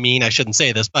is kind of mean. I shouldn't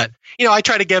say this, but I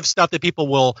try to give stuff that people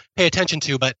will pay attention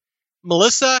to, but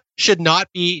Melissa should not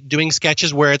be doing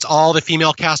sketches where it's all the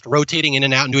female cast rotating in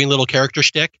and out and doing little character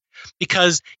shtick,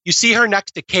 because you see her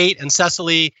next to Kate and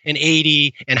Cecily and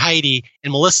Aidy and Heidi,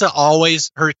 and Melissa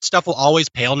her stuff will always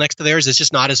pale next to theirs. It's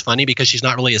just not as funny because she's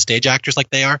not really a stage actress like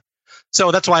they are.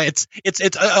 So that's why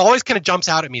it always kind of jumps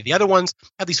out at me. The other ones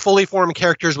have these fully formed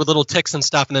characters with little ticks and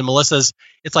stuff, and then Melissa's,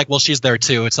 it's like, well, she's there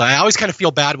too. It's I always kind of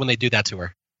feel bad when they do that to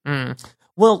her.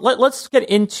 Well, let's get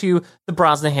into the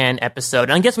Brosnahan episode.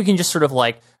 And I guess we can just sort of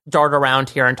like dart around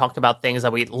here and talk about things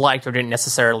that we liked or didn't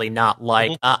necessarily not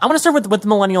like. I want to start with the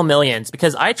Millennial Millions,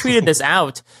 because I tweeted this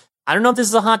out. I don't know if this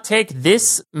is a hot take.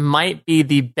 This might be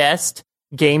the best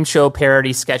game show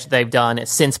parody sketch they've done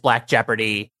since Black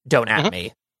Jeopardy! Don't At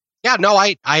Me. Yeah, no,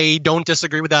 I don't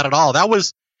disagree with that at all. That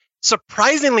was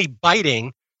surprisingly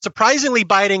biting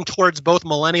towards both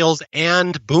millennials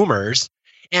and boomers.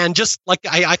 And just like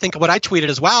I think what I tweeted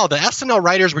as well, the SNL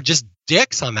writers were just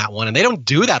dicks on that one, and they don't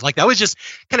do that. Like, that was just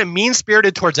kind of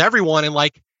mean-spirited towards everyone. And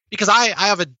like, because I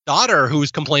have a daughter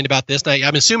who's complained about this, and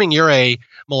I'm assuming you're a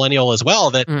millennial as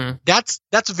well, that's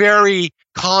very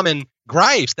common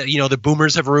gripes that, the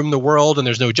boomers have ruined the world and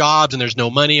there's no jobs and there's no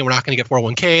money and we're not going to get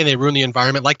 401k and they ruin the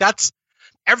environment. Like, that's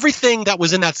everything that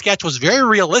was in that sketch was very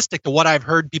realistic to what I've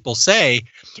heard people say.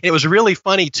 It was really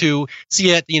funny to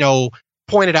see it,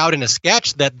 pointed out in a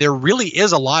sketch that there really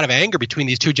is a lot of anger between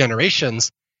these two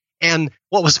generations. And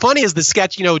what was funny is the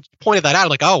sketch, pointed that out,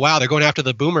 like, oh, wow, they're going after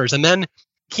the boomers. And then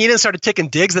Keenan started taking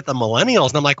digs at the millennials.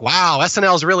 And I'm like, wow,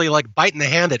 SNL's really like biting the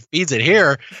hand that feeds it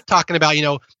here, talking about,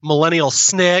 millennial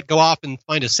snit, go off and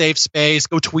find a safe space,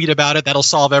 go tweet about it. That'll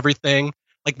solve everything.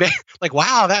 Like,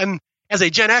 wow. That, and as a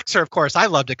Gen Xer, of course, I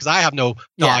loved it because I have no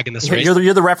dog in this race.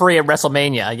 You're the referee at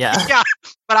WrestleMania. Yeah. Yeah.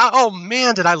 But oh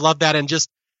man, did I love that. And just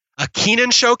a Keenan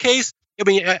showcase. I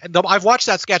mean, I've watched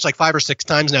that sketch like 5 or 6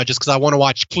 times now just because I want to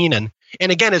watch Keenan.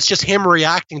 And again, it's just him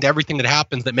reacting to everything that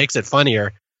happens that makes it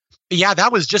funnier. But yeah,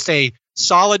 that was just a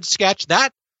solid sketch.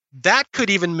 That could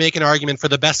even make an argument for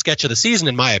the best sketch of the season,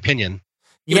 in my opinion.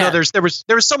 Even though there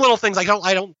was some little things I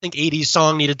don't think 80s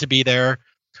song needed to be there.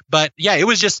 But yeah,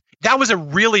 that was a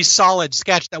really solid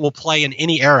sketch that will play in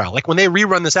any era. Like when they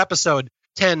rerun this episode,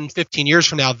 10, 15 years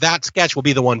from now, that sketch will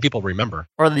be the one people remember.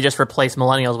 Or they just replace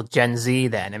millennials with Gen Z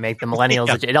then and make the millennials.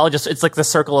 It's like the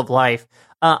circle of life.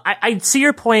 I see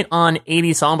your point on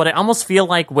 80 song, but I almost feel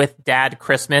like with Dad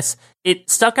Christmas, it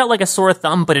stuck out like a sore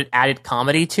thumb, but it added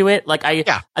comedy to it. Like they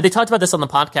talked about this on the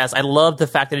podcast. I love the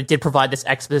fact that it did provide this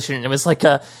exposition. It was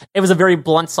a very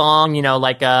blunt song,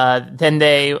 then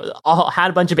they all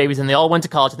had a bunch of babies and they all went to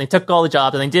college and they took all the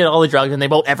jobs and they did all the drugs and they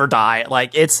won't ever die.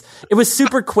 Like it was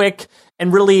super quick.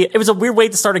 And really, it was a weird way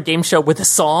to start a game show with a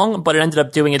song, but it ended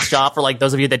up doing its job for like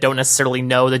those of you that don't necessarily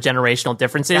know the generational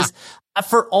differences. Yeah.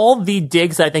 For all the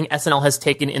digs that I think SNL has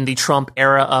taken in the Trump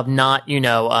era of not,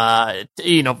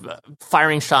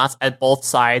 firing shots at both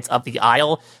sides of the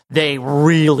aisle, they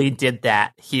really did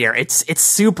that here. It's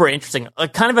super interesting.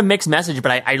 Kind of a mixed message,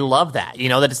 but I love that,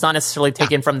 that it's not necessarily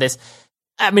taken from this.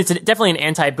 I mean, it's definitely an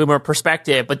anti-boomer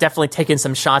perspective, but definitely taking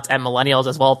some shots at millennials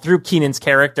as well through Keenan's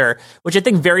character, which I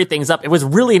think varied things up. It was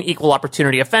really an equal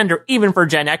opportunity offender, even for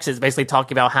Gen X's, basically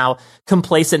talking about how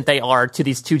complacent they are to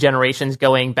these two generations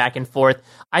going back and forth.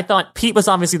 I thought Pete was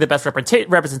obviously the best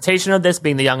representation of this,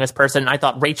 being the youngest person. I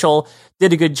thought Rachel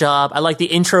did a good job. I like the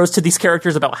intros to these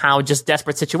characters about how just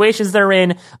desperate situations they're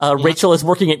in. Rachel is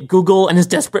working at Google and is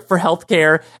desperate for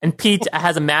healthcare, and Pete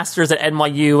has a master's at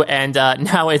NYU and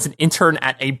now is an intern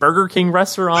at a Burger King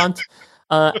restaurant.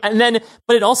 But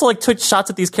it also took shots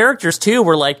at these characters too,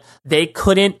 where they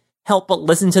couldn't help but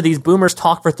listen to these boomers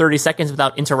talk for 30 seconds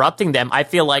without interrupting them. I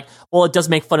feel like, it does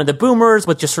make fun of the boomers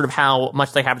with just sort of how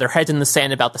much they have their heads in the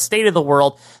sand about the state of the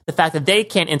world. The fact that they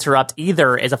can't interrupt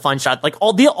either is a fun shot.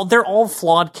 They're all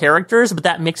flawed characters, but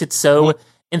that makes it so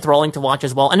enthralling to watch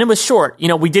as well. And it was short.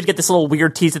 We did get this little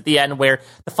weird tease at the end where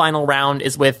the final round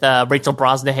is with Rachel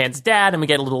Brosnahan's dad, and we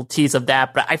get a little tease of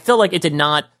that. But I feel like it did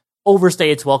not overstay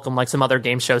its welcome like some other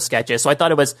game show sketches. So I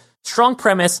thought it was strong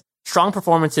premise, strong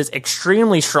performances,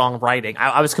 extremely strong writing.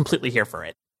 I was completely here for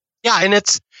it. Yeah, and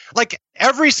it's like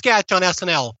every sketch on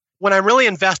SNL, when I'm really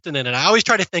invested in it, I always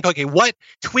try to think, okay, what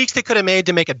tweaks they could have made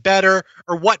to make it better,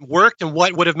 or what worked and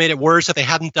what would have made it worse if they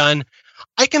hadn't done.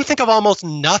 I can think of almost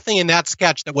nothing in that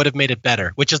sketch that would have made it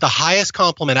better, which is the highest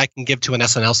compliment I can give to an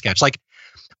SNL sketch.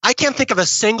 I can't think of a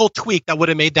single tweak that would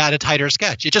have made that a tighter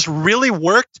sketch. It just really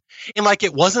worked, and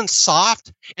it wasn't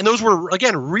soft. And those were,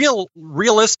 again,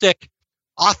 realistic,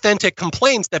 authentic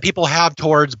complaints that people have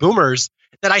towards boomers,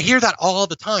 that I hear that all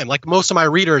the time. Most of my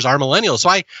readers are millennials. So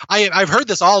I've heard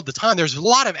this all the time. There's a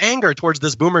lot of anger towards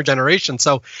this boomer generation.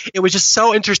 So it was just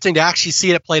so interesting to actually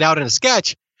see it played out in a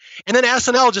sketch. And then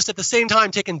SNL just at the same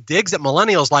time taking digs at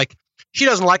millennials, she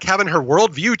doesn't like having her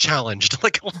worldview challenged.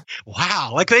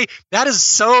 Wow. That is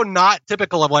so not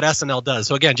typical of what SNL does.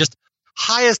 So again, just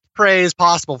highest praise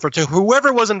possible to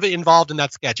whoever was involved in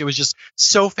that sketch. It was just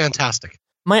so fantastic.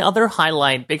 My other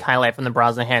big highlight from the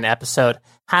Brosnahan episode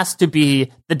has to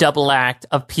be the double act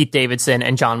of Pete Davidson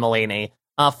and John Mulaney.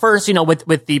 First,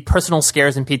 with the personal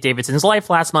scares in Pete Davidson's life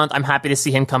last month, I'm happy to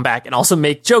see him come back and also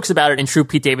make jokes about it in true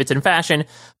Pete Davidson fashion.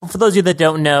 But for those of you that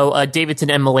don't know, Davidson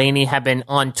and Mulaney have been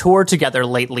on tour together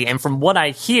lately, and from what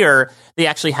I hear, they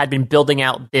actually had been building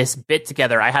out this bit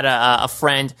together. I had a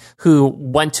friend who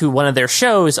went to one of their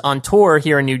shows on tour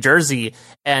here in New Jersey,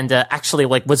 and actually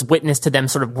was witness to them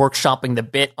sort of workshopping the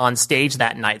bit on stage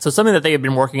that night. So something that they have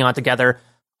been working on together.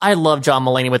 I love John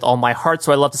Mulaney with all my heart,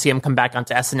 so I love to see him come back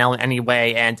onto SNL in any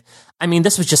way. And I mean,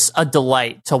 this was just a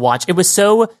delight to watch. It was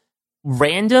so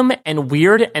random and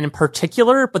weird and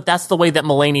particular, but that's the way that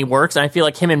Mulaney works. And I feel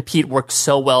like him and Pete work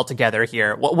so well together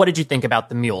here. What did you think about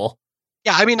the mule?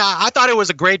 Yeah, I mean, I thought it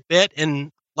was a great bit, and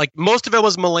most of it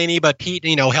was Mulaney, but Pete,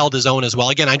 held his own as well.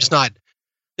 Again, I'm just not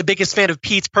the biggest fan of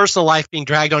Pete's personal life being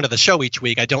dragged onto the show each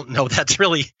week. I don't know that's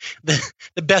really the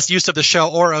best use of the show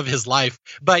or of his life.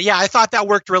 But yeah, I thought that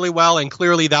worked really well, and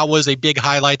clearly that was a big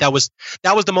highlight. That was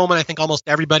the moment I think almost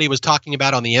everybody was talking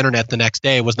about on the internet the next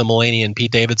day, was the Mulaney and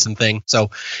Pete Davidson thing. So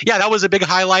yeah, that was a big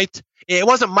highlight. It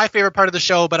wasn't my favorite part of the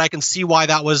show, but I can see why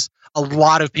that was a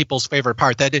lot of people's favorite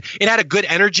part. That it had a good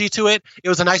energy to it. It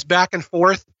was a nice back and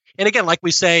forth. And again, like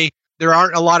we say, there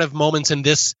aren't a lot of moments in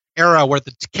this era where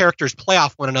the characters play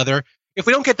off one another. If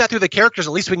we don't get that through the characters,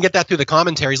 at least we can get that through the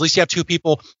commentaries. At least you have two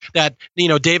people that,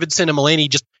 Davidson and Mulaney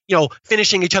just,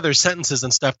 finishing each other's sentences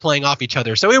and stuff, playing off each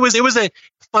other. So it was a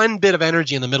fun bit of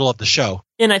energy in the middle of the show.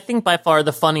 And I think by far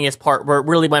the funniest part, where it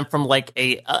really went from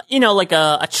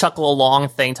a chuckle along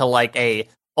thing to a,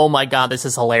 oh my God, this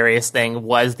is hilarious thing,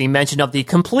 was the mention of the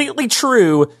completely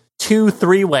true 2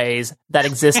 3-ways that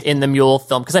exist in the Mule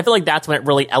film. Because I feel like that's when it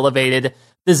really elevated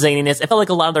the zaniness. I felt like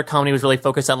a lot of their comedy was really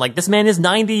focused on like, this man is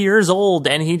 90 years old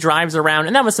and he drives around,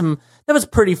 and that was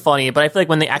pretty funny. But I feel like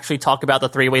when they actually talk about the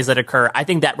three ways that occur, I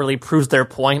think that really proves their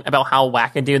point about how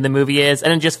wackadoo the movie is,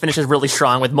 and it just finishes really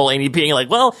strong with Mulaney being like,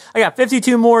 well, I got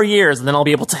 52 more years and then I'll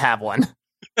be able to have one.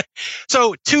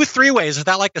 So 2 3-ways, is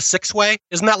that like a 6-way?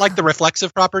 Isn't that like the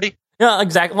reflexive property? Yeah,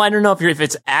 exactly. Well, I don't know if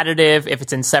it's additive, if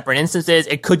it's in separate instances.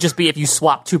 It could just be if you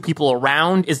swap 2 people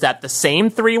around. Is that the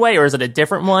same 3-way or is it a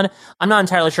different one? I'm not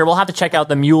entirely sure. We'll have to check out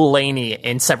the Mulaney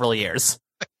in several years.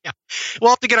 Yeah,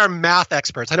 we'll have to get our math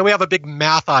experts. I know we have a big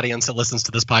math audience that listens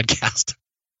to this podcast.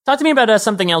 Talk to me about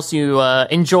something else you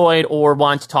enjoyed or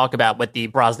want to talk about with the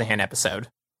Brosnahan episode.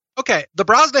 Okay, the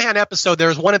Brosnahan episode,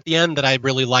 there's one at the end that I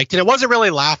really liked, and it wasn't really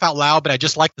laugh out loud, but I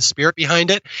just liked the spirit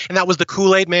behind it, and that was the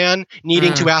Kool-Aid man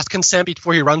needing to ask consent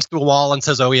before he runs through a wall and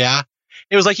says, oh yeah.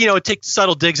 It was like, it takes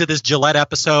subtle digs at this Gillette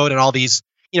episode and all these,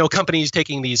 companies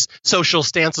taking these social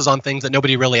stances on things that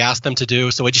nobody really asked them to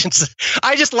do. So I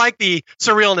just like the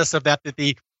surrealness of that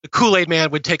the Kool-Aid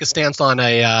man would take a stance on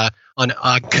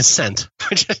consent.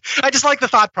 I just like the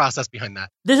thought process behind that.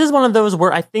 This is one of those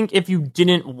where I think if you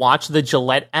didn't watch the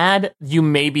Gillette ad, you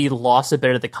maybe lost a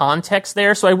bit of the context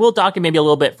there. So I will dock it maybe a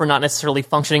little bit for not necessarily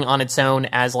functioning on its own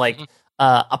as like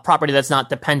a property that's not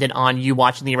dependent on you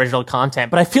watching the original content.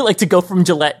 But I feel like to go from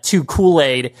Gillette to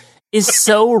Kool-Aid is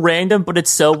so random, but it's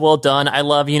so well done. I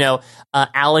love,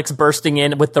 Alex bursting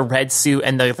in with the red suit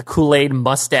and the Kool-Aid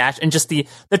mustache, and just the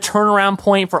turnaround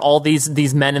point for all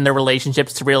these men in their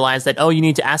relationships to realize that, oh, you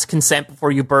need to ask consent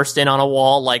before you burst in on a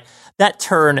wall. Like, that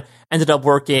turn ended up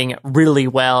working really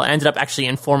well, and ended up actually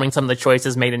informing some of the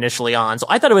choices made initially on. So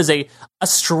I thought it was a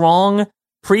strong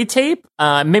pre-tape,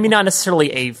 maybe not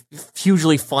necessarily a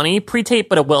hugely funny pre-tape,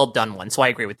 but a well done one. So I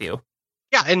agree with you.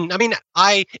 Yeah, and I mean,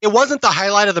 it wasn't the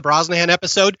highlight of the Brosnahan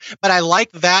episode, but I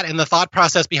liked that and the thought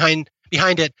process behind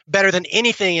it better than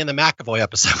anything in the McAvoy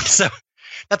episode. So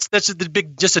that's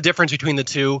just a difference between the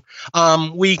two.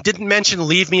 We didn't mention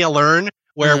Leave Me Alone,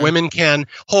 where women can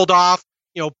hold off,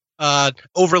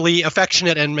 overly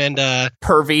affectionate and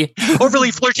pervy,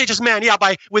 overly flirtatious men,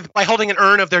 by holding an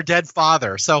urn of their dead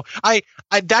father. So I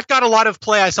that got a lot of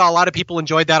play. I saw a lot of people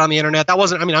enjoyed that on the internet. That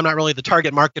wasn't, I'm not really the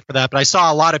target market for that, but I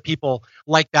saw a lot of people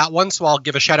like that one. So I'll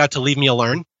give a shout out to Leave Me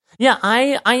Alone. Yeah,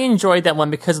 I enjoyed that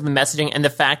one because of the messaging and the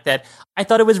fact that I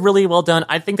thought it was really well done.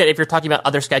 I think that if you're talking about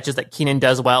other sketches that Kenan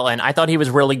does well, and I thought he was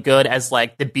really good as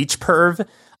like the beach perv.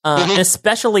 And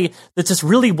especially that's this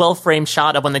really well-framed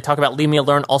shot of when they talk about Leave Me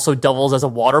Alone also doubles as a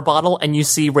water bottle, and you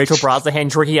see Rachel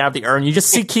Brosnahan drinking out of the urn. You just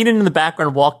see Kenan in the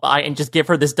background walk by and just give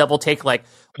her this double take like,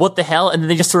 what the hell? And then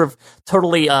they just sort of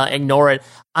totally ignore it.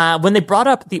 When they brought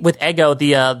up with Ego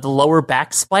the lower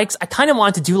back spikes, I kind of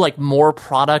wanted to do like more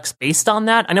products based on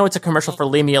that. I know it's a commercial for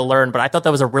Leave Me Alone, but I thought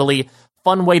that was a really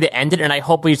fun way to end it, and I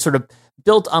hope we sort of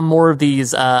built on more of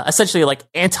these essentially like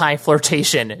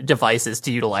anti-flirtation devices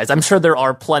to utilize. I'm sure there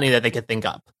are plenty that they could think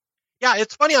up. Yeah,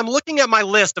 it's funny. I'm looking at my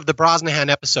list of the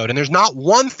Brosnahan episode, and there's not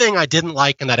one thing I didn't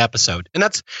like in that episode. And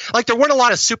that's like, there weren't a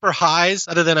lot of super highs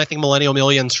other than I think Millennial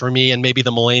Millions for me and maybe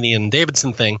the Mulaney and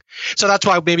Davidson thing. So that's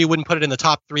why I maybe wouldn't put it in the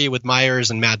top 3 with Myers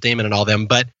and Matt Damon and all them.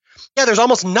 But yeah, there's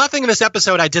almost nothing in this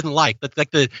episode I didn't like. But like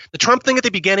the Trump thing at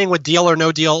the beginning with Deal or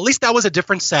No Deal, at least that was a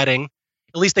different setting.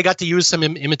 At least they got to use some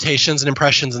imitations and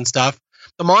impressions and stuff.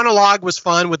 The monologue was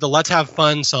fun with the Let's Have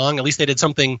Fun song. At least they did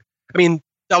something. I mean,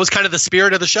 that was kind of the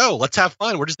spirit of the show. Let's have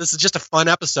fun. This is just a fun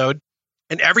episode.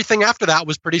 And everything after that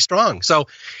was pretty strong. So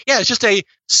yeah, it's just a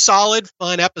solid,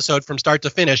 fun episode from start to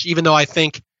finish, even though I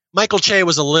think Michael Che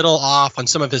was a little off on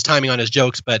some of his timing on his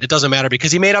jokes, but it doesn't matter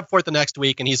because he made up for it the next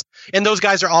week. And those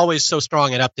guys are always so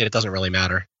strong at Update. It doesn't really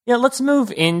matter. Yeah, let's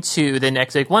move into the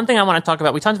next week. One thing I want to talk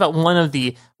about, we talked about one of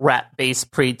the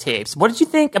rap-based pre-tapes. What did you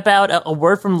think about a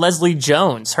word from Leslie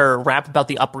Jones, her rap about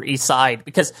the Upper East Side?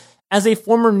 Because as a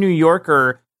former New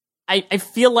Yorker, I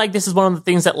feel like this is one of the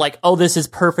things that like, oh, this is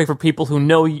perfect for people who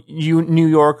know New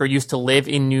York or used to live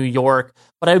in New York.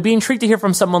 But I would be intrigued to hear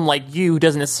from someone like you who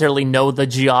doesn't necessarily know the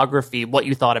geography, what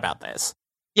you thought about this.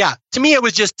 Yeah, to me, it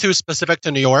was just too specific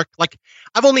to New York. Like,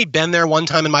 I've only been there one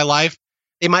time in my life.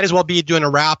 They might as well be doing a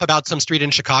rap about some street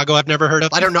in Chicago I've never heard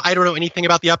of. I don't know anything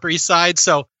about the Upper East Side.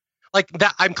 So like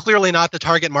that, I'm clearly not the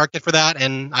target market for that.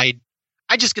 And I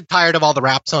just get tired of all the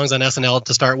rap songs on SNL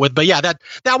to start with. But yeah,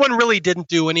 that one really didn't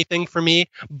do anything for me.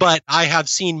 But I have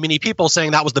seen many people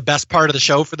saying that was the best part of the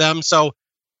show for them. So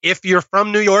if you're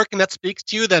from New York and that speaks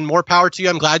to you, then more power to you.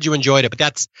 I'm glad you enjoyed it.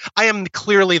 But I am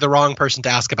clearly the wrong person to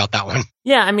ask about that one.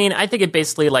 Yeah, I mean, I think it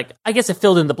basically, like, I guess it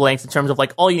filled in the blanks in terms of,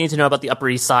 like, all you need to know about the Upper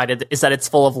East Side is that it's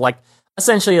full of, like,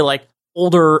 essentially, like,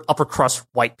 older upper crust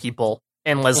white people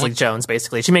and Leslie Jones,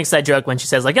 basically. She makes that joke when she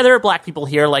says, like, yeah, there are black people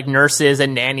here, like nurses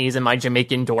and nannies and my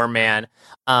Jamaican doorman.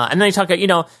 And then they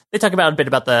talk about a bit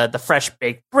about the fresh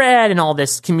baked bread and all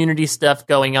this community stuff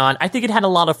going on. I think it had a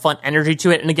lot of fun energy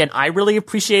to it. And again, I really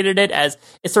appreciated it as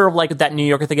it's sort of like that New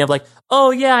Yorker thing of like,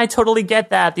 oh yeah, I totally get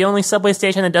that. The only subway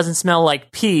station that doesn't smell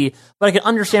like pee. But I can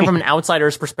understand from an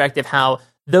outsider's perspective how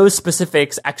those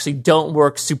specifics actually don't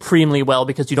work supremely well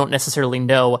because you don't necessarily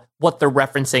know what they're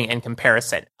referencing in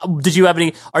comparison. Did you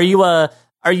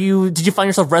find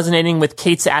yourself resonating with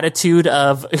Kate's attitude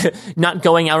of not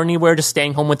going out anywhere, just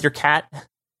staying home with your cat?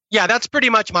 Yeah, that's pretty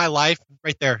much my life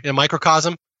right there in a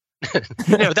microcosm.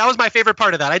 That was my favorite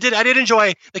part of that. I did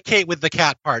enjoy the Kate with the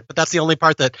cat part, but that's the only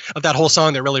part of that whole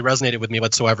song that really resonated with me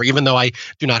whatsoever, even though I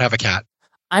do not have a cat.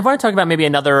 I want to talk about maybe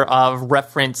another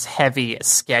reference-heavy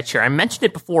sketch here. I mentioned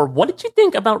it before. What did you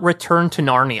think about Return to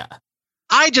Narnia?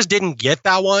 I just didn't get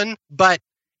that one, but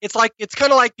it's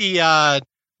kind of like the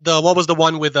what was the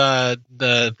one with the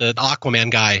Aquaman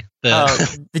guy,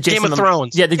 the Game of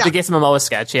Thrones. Yeah, the Jason Momoa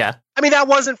sketch. Yeah, I mean that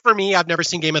wasn't for me. I've never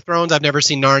seen Game of Thrones. I've never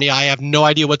seen Narnia. I have no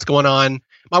idea what's going on.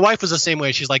 My wife was the same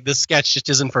way. She's like, this sketch just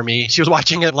isn't for me. She was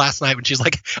watching it last night and she's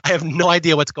like, I have no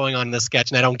idea what's going on in this sketch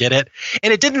and I don't get it.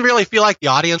 And it didn't really feel like the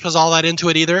audience was all that into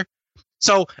it either.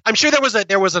 So I'm sure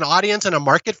there was an audience and a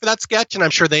market for that sketch, and I'm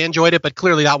sure they enjoyed it, but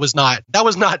clearly that was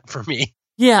not for me.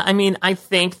 Yeah, I mean, I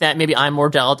think that maybe I'm more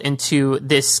delved into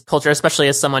this culture, especially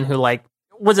as someone who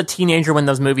was a teenager when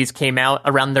those movies came out.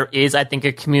 Around there is, I think,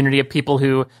 a community of people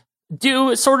who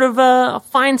do sort of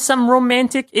find some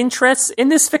romantic interests in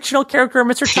this fictional character,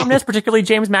 Mr. Tumnus, particularly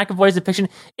James McAvoy's depiction.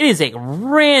 It is a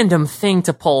random thing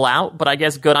to pull out, but I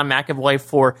guess good on McAvoy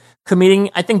for committing.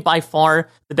 I think by far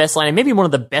the best line, and maybe one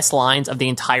of the best lines of the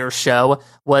entire show,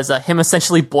 was him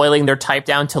essentially boiling their type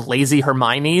down to lazy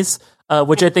Hermione's.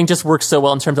 Which I think just works so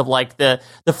well in terms of like the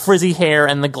frizzy hair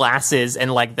and the glasses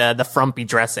and like the frumpy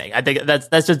dressing. I think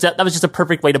that was just a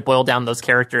perfect way to boil down those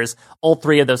characters, all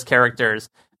three of those characters,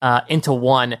 into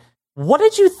one. What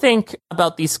did you think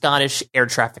about the Scottish air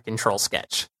traffic control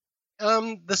sketch?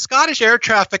 The Scottish air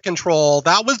traffic control,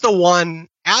 that was the one.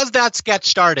 As that sketch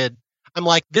started, I'm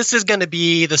like, this is going to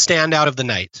be the standout of the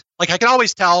night. Like I can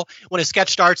always tell when a sketch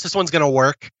starts, this one's going to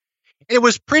work. It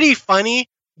was pretty funny.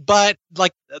 But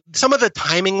like some of the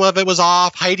timing of it was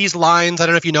off. Heidi's lines, I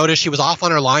don't know if you noticed, she was off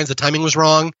on her lines. The timing was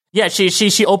wrong. Yeah,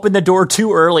 she opened the door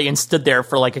too early and stood there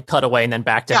for like a cutaway and then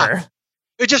back to her.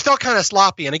 It just felt kind of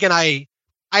sloppy. And again, I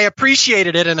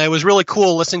appreciated it, and it was really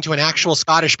cool listening to an actual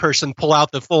Scottish person pull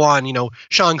out the full on,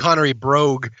 Sean Connery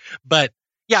brogue. But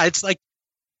yeah, it's like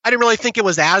I didn't really think it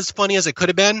was as funny as it could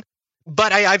have been.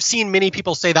 But I've seen many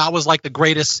people say that was like the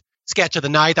greatest sketch of the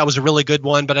night. That was a really good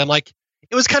one. But I'm like,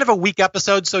 it was kind of a weak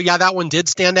episode, so yeah, that one did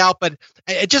stand out, but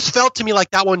it just felt to me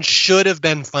like that one should have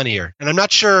been funnier, and I'm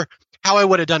not sure how I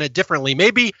would have done it differently.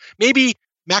 Maybe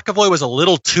McAvoy was a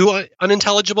little too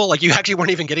unintelligible, like you actually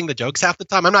weren't even getting the jokes half the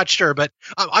time. I'm not sure, but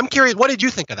I'm curious, what did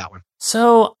you think of that one?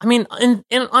 So, I mean,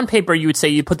 on paper, you would say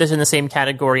you put this in the same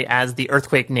category as the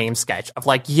Earthquake name sketch of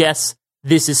like, yes,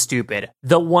 this is stupid.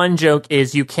 The one joke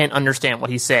is you can't understand what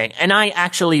he's saying, and I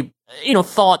actually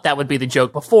thought that would be the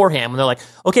joke beforehand when they're like,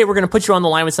 okay, we're going to put you on the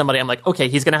line with somebody. I'm like, okay,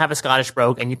 he's going to have a Scottish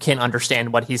brogue and you can't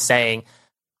understand what he's saying.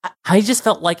 I just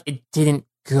felt like it didn't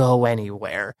go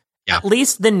anywhere. Yeah. At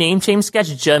least the name change sketch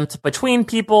jumped between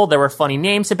people. There were funny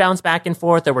names to bounce back and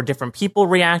forth. There were different people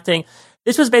reacting.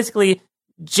 This was basically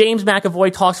James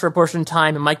McAvoy talks for a portion of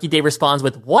time and Mikey Day responds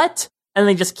with, what? And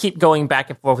they just keep going back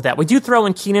and forth with that. We do throw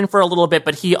in Keenan for a little bit,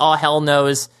 but he all hell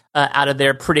knows out of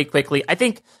there pretty quickly. I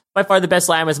think by far the best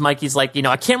line was Mikey's like,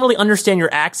 I can't really understand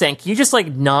your accent. Can you just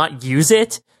like not use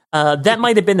it? That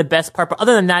might have been the best part. But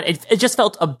other than that, it just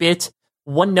felt a bit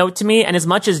one note to me. And as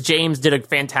much as James did a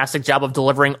fantastic job of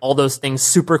delivering all those things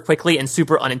super quickly and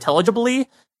super unintelligibly,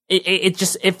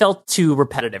 it felt too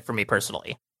repetitive for me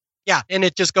personally. Yeah. And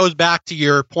it just goes back to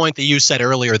your point that you said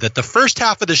earlier that the first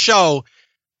half of the show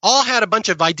all had a bunch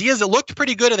of ideas that looked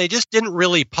pretty good and they just didn't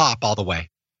really pop all the way.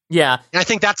 Yeah. And I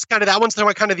think that's kind of, that one's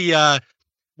kind of the,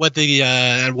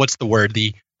 what's the word?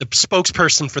 The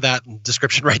spokesperson for that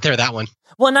description right there, that one.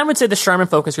 Well, and I would say the Charmin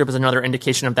focus group is another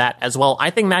indication of that as well.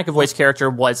 I think McAvoy's character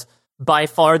was by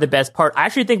far the best part. I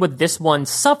actually think what this one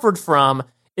suffered from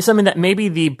is something that maybe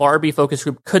the Barbie focus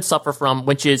group could suffer from,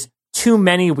 which is too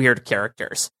many weird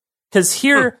characters. Because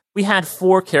here we had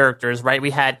 4 characters, right?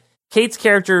 We had Kate's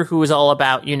character, who was all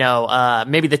about,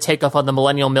 maybe the takeoff on the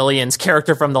Millennial Millions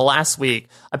character from the last week,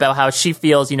 about how she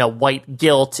feels, white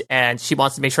guilt, and she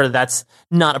wants to make sure that that's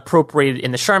not appropriated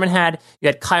in the Charmin hat. You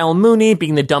had Kyle Mooney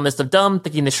being the dumbest of dumb,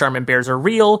 thinking the Charmin bears are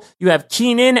real. You have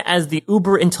Keenan as the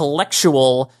uber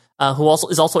intellectual, who also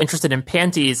is also interested in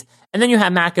panties. And then you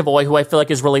have McAvoy, who I feel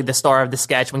like is really the star of the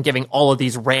sketch when giving all of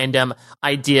these random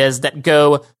ideas that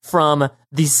go from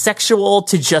the sexual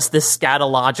to just the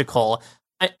scatological.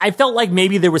 I felt like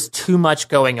maybe there was too much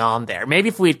going on there. Maybe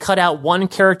if we had cut out one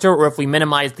character or if we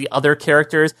minimized the other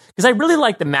characters, because I really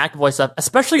like the McAvoy stuff,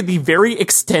 especially the very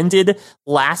extended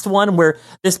last one where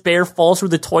this bear falls through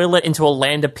the toilet into a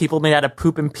land of people made out of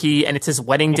poop and pee, and it's his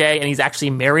wedding day and he's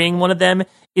actually marrying one of them,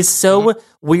 is so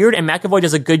weird. And McAvoy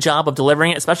does a good job of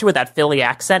delivering it, especially with that Philly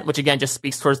accent, which again just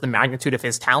speaks towards the magnitude of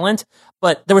his talent.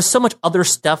 But there was so much other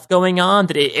stuff going on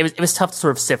that it was tough to sort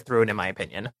of sift through it, in my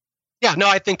opinion. Yeah, no,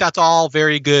 I think that's all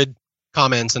very good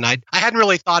comments, and I hadn't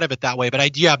really thought of it that way, but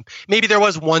maybe there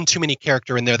was one too many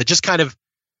character in there that just kind of,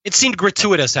 it seemed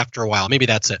gratuitous after a while. Maybe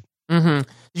that's it. Mm-hmm.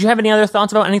 Did you have any other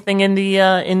thoughts about anything in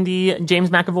the James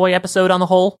McAvoy episode on the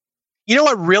whole? You know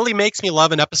what really makes me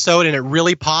love an episode, and it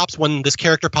really pops when this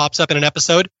character pops up in an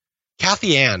episode?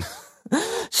 Kathy Ann.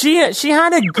 She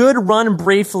had a good run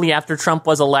briefly after Trump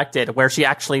was elected, where she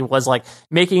actually was like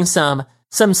making some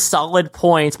solid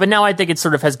points, but now I think it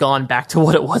sort of has gone back to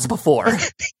what it was before.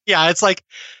 Yeah, it's like,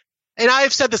 and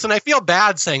I've said this, and I feel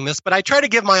bad saying this, but I try to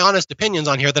give my honest opinions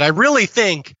on here that I really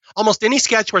think almost any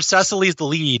sketch where Cecily's the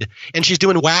lead and she's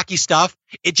doing wacky stuff,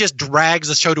 it just drags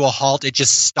the show to a halt. It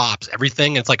just stops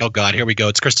everything. It's like, oh God, here we go.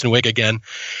 It's Kristen Wiig again.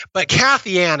 But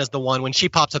Kathy Ann is the one, when she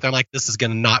pops up there, I'm like, this is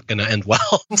not going to end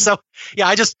well. So yeah,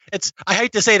 I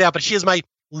hate to say that, but she is my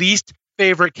least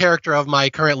favorite character of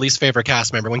my current least favorite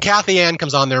cast member. When Kathy Ann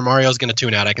comes on there, Mario's going to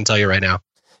tune out. I can tell you right now.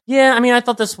 Yeah, I mean, I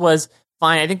thought this was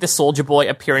fine. I think the Soulja Boy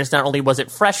appearance, not only was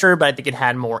it fresher, but I think it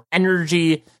had more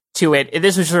energy to it.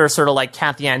 This was sort of like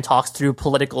Kathy Ann talks through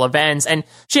political events, and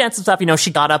she had some stuff. She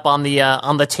got up on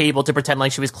the table to pretend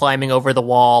like she was climbing over the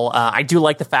wall. I do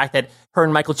like the fact that her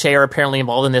and Michael Che are apparently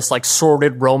involved in this like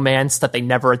sordid romance that they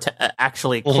never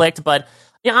actually clicked. But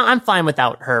yeah, I'm fine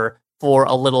without her for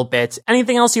a little bit.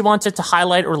 Anything else you wanted to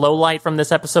highlight or lowlight from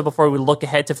this episode before we look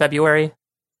ahead to February?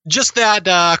 Just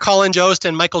that Colin Jost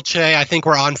and Michael Che, I think,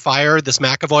 were on fire, this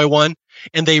McAvoy one.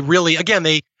 And they really, again,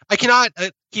 I cannot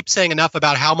keep saying enough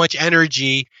about how much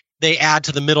energy they add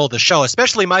to the middle of the show,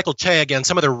 especially Michael Che. Again,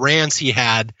 some of the rants he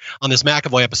had on this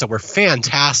McAvoy episode were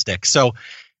fantastic. So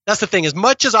that's the thing. As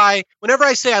much as whenever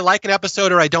I say I like an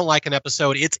episode or I don't like an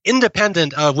episode, it's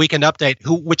independent of Weekend Update,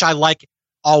 which I like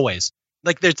always.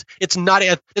 Like it's not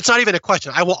even a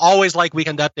question. I will always like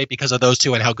Weekend Update because of those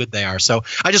two and how good they are. So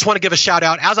I just want to give a shout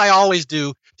out, as I always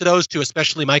do, to those two,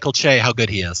 especially Michael Che, how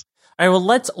good he is. All right, well,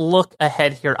 let's look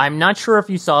ahead here. I'm not sure if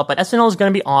you saw, but SNL is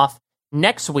going to be off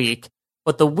next week,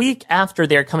 but the week after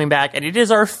they're coming back, and it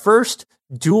is our first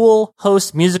dual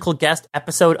host musical guest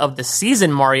episode of the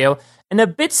season, Mario. And a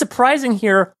bit surprising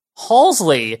here,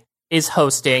 Halsey is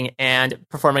hosting and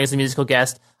performing as a musical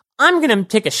guest. I'm going to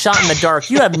take a shot in the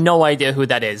dark. You have no idea who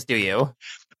that is, do you?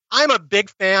 I'm a big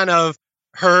fan of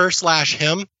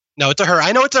her/him. No, it's a her.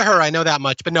 I know it's a her. I know that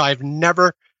much. But no, I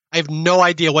have no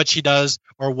idea what she does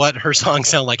or what her songs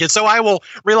sound like. And so I will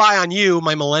rely on you,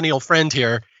 my millennial friend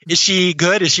here. Is she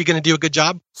good? Is she going to do a good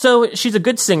job? So she's a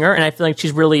good singer, and I feel like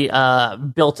she's really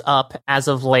built up as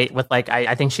of late with, like,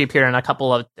 I think she appeared on a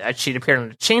couple of, she appeared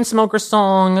on a Chainsmokers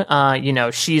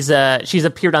song. She's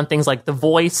appeared on things like The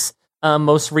Voice.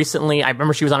 Most recently, I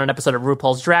remember she was on an episode of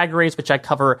RuPaul's Drag Race, which I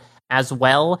cover as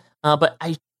well. But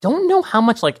I don't know how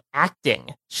much like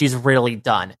acting she's really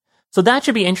done. So that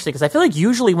should be interesting, because I feel like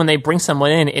usually when they bring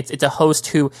someone in, it's a host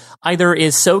who either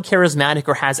is so charismatic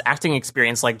or has acting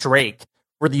experience like Drake,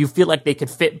 where you feel like they could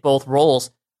fit both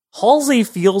roles. Halsey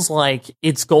feels like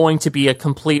it's going to be a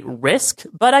complete risk,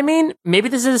 but I mean, maybe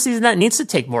this is a season that needs to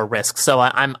take more risks, so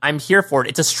I'm here for it.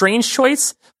 It's a strange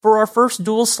choice for our first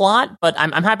dual slot, but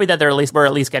I'm happy that we're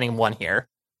at least getting one here.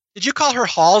 Did you call her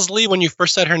Halsey when you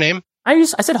first said her name? I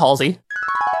said Halsey.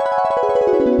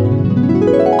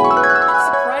 It's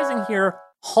surprising here,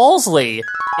 Halsey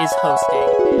is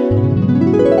hosting.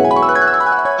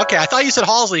 Okay, I thought you said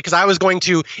Halsey because I was going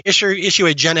to issue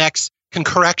a Gen X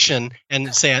correction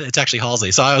and say it's actually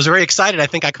Halsey. So I was very excited. I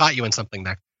think I caught you in something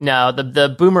there. No,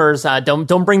 the boomers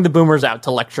don't bring the boomers out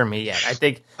to lecture me yet. I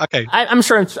think okay. I'm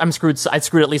sure I'm screwed. I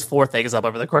screwed at least 4 things up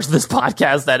over the course of this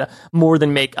podcast that more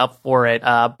than make up for it.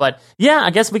 But yeah,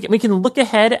 I guess we can look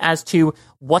ahead as to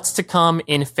what's to come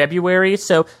in February.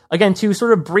 So again, to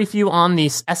sort of brief you on the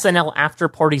SNL after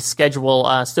party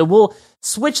schedule. So we'll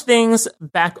switch things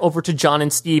back over to John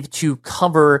and Steve to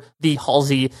cover the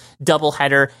Halsey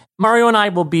doubleheader. Mario and I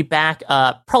will be back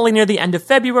probably near the end of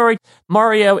February.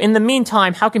 Mario, in the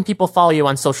meantime, how can people follow you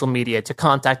on social media to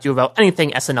contact you about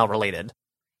anything SNL related?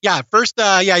 Yeah, first,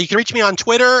 you can reach me on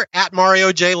Twitter at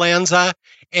Mario J. Lanza.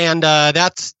 And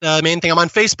that's the main thing. I'm on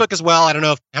Facebook as well. I don't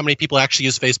know how many people actually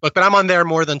use Facebook, but I'm on there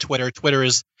more than Twitter. Twitter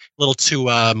is a little too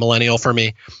millennial for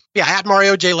me. Yeah, at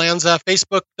Mario J. Lanza,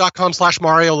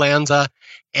 Facebook.com/Mario Lanza.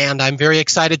 And I'm very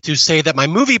excited to say that my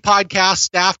movie podcast,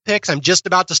 Staff Picks, I'm just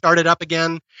about to start it up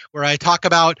again, where I talk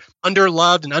about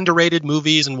underloved and underrated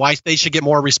movies and why they should get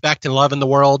more respect and love in the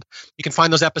world. You can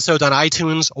find those episodes on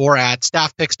iTunes or at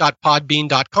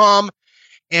staffpicks.podbean.com.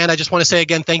 And I just want to say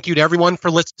again, thank you to everyone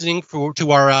for listening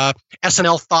to our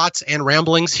SNL thoughts and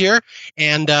ramblings here.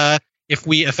 And if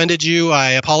we offended you,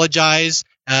 I apologize.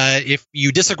 If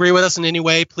you disagree with us in any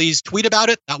way, please tweet about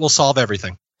it. That will solve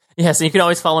everything. Yes, and you can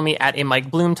always follow me at a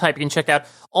Mike Bloom type. You can check out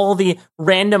all the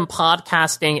random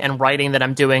podcasting and writing that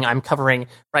I'm doing. I'm covering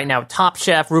right now Top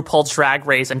Chef, RuPaul's Drag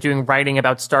Race. I'm doing writing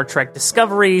about Star Trek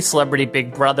Discovery, Celebrity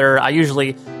Big Brother. I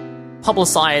usually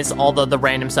publicize all the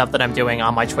random stuff that I'm doing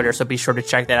on my Twitter, so be sure to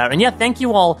check that out. And yeah, thank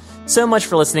you all so much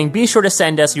for listening. Be sure to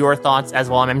send us your thoughts as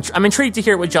well. I'm intrigued to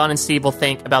hear what John and Steve will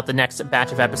think about the next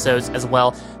batch of episodes as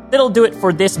well. That'll do it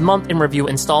for this month in review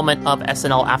installment of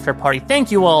SNL After Party.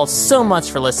 Thank you all so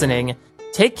much for listening.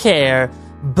 Take care.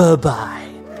 Bye-bye.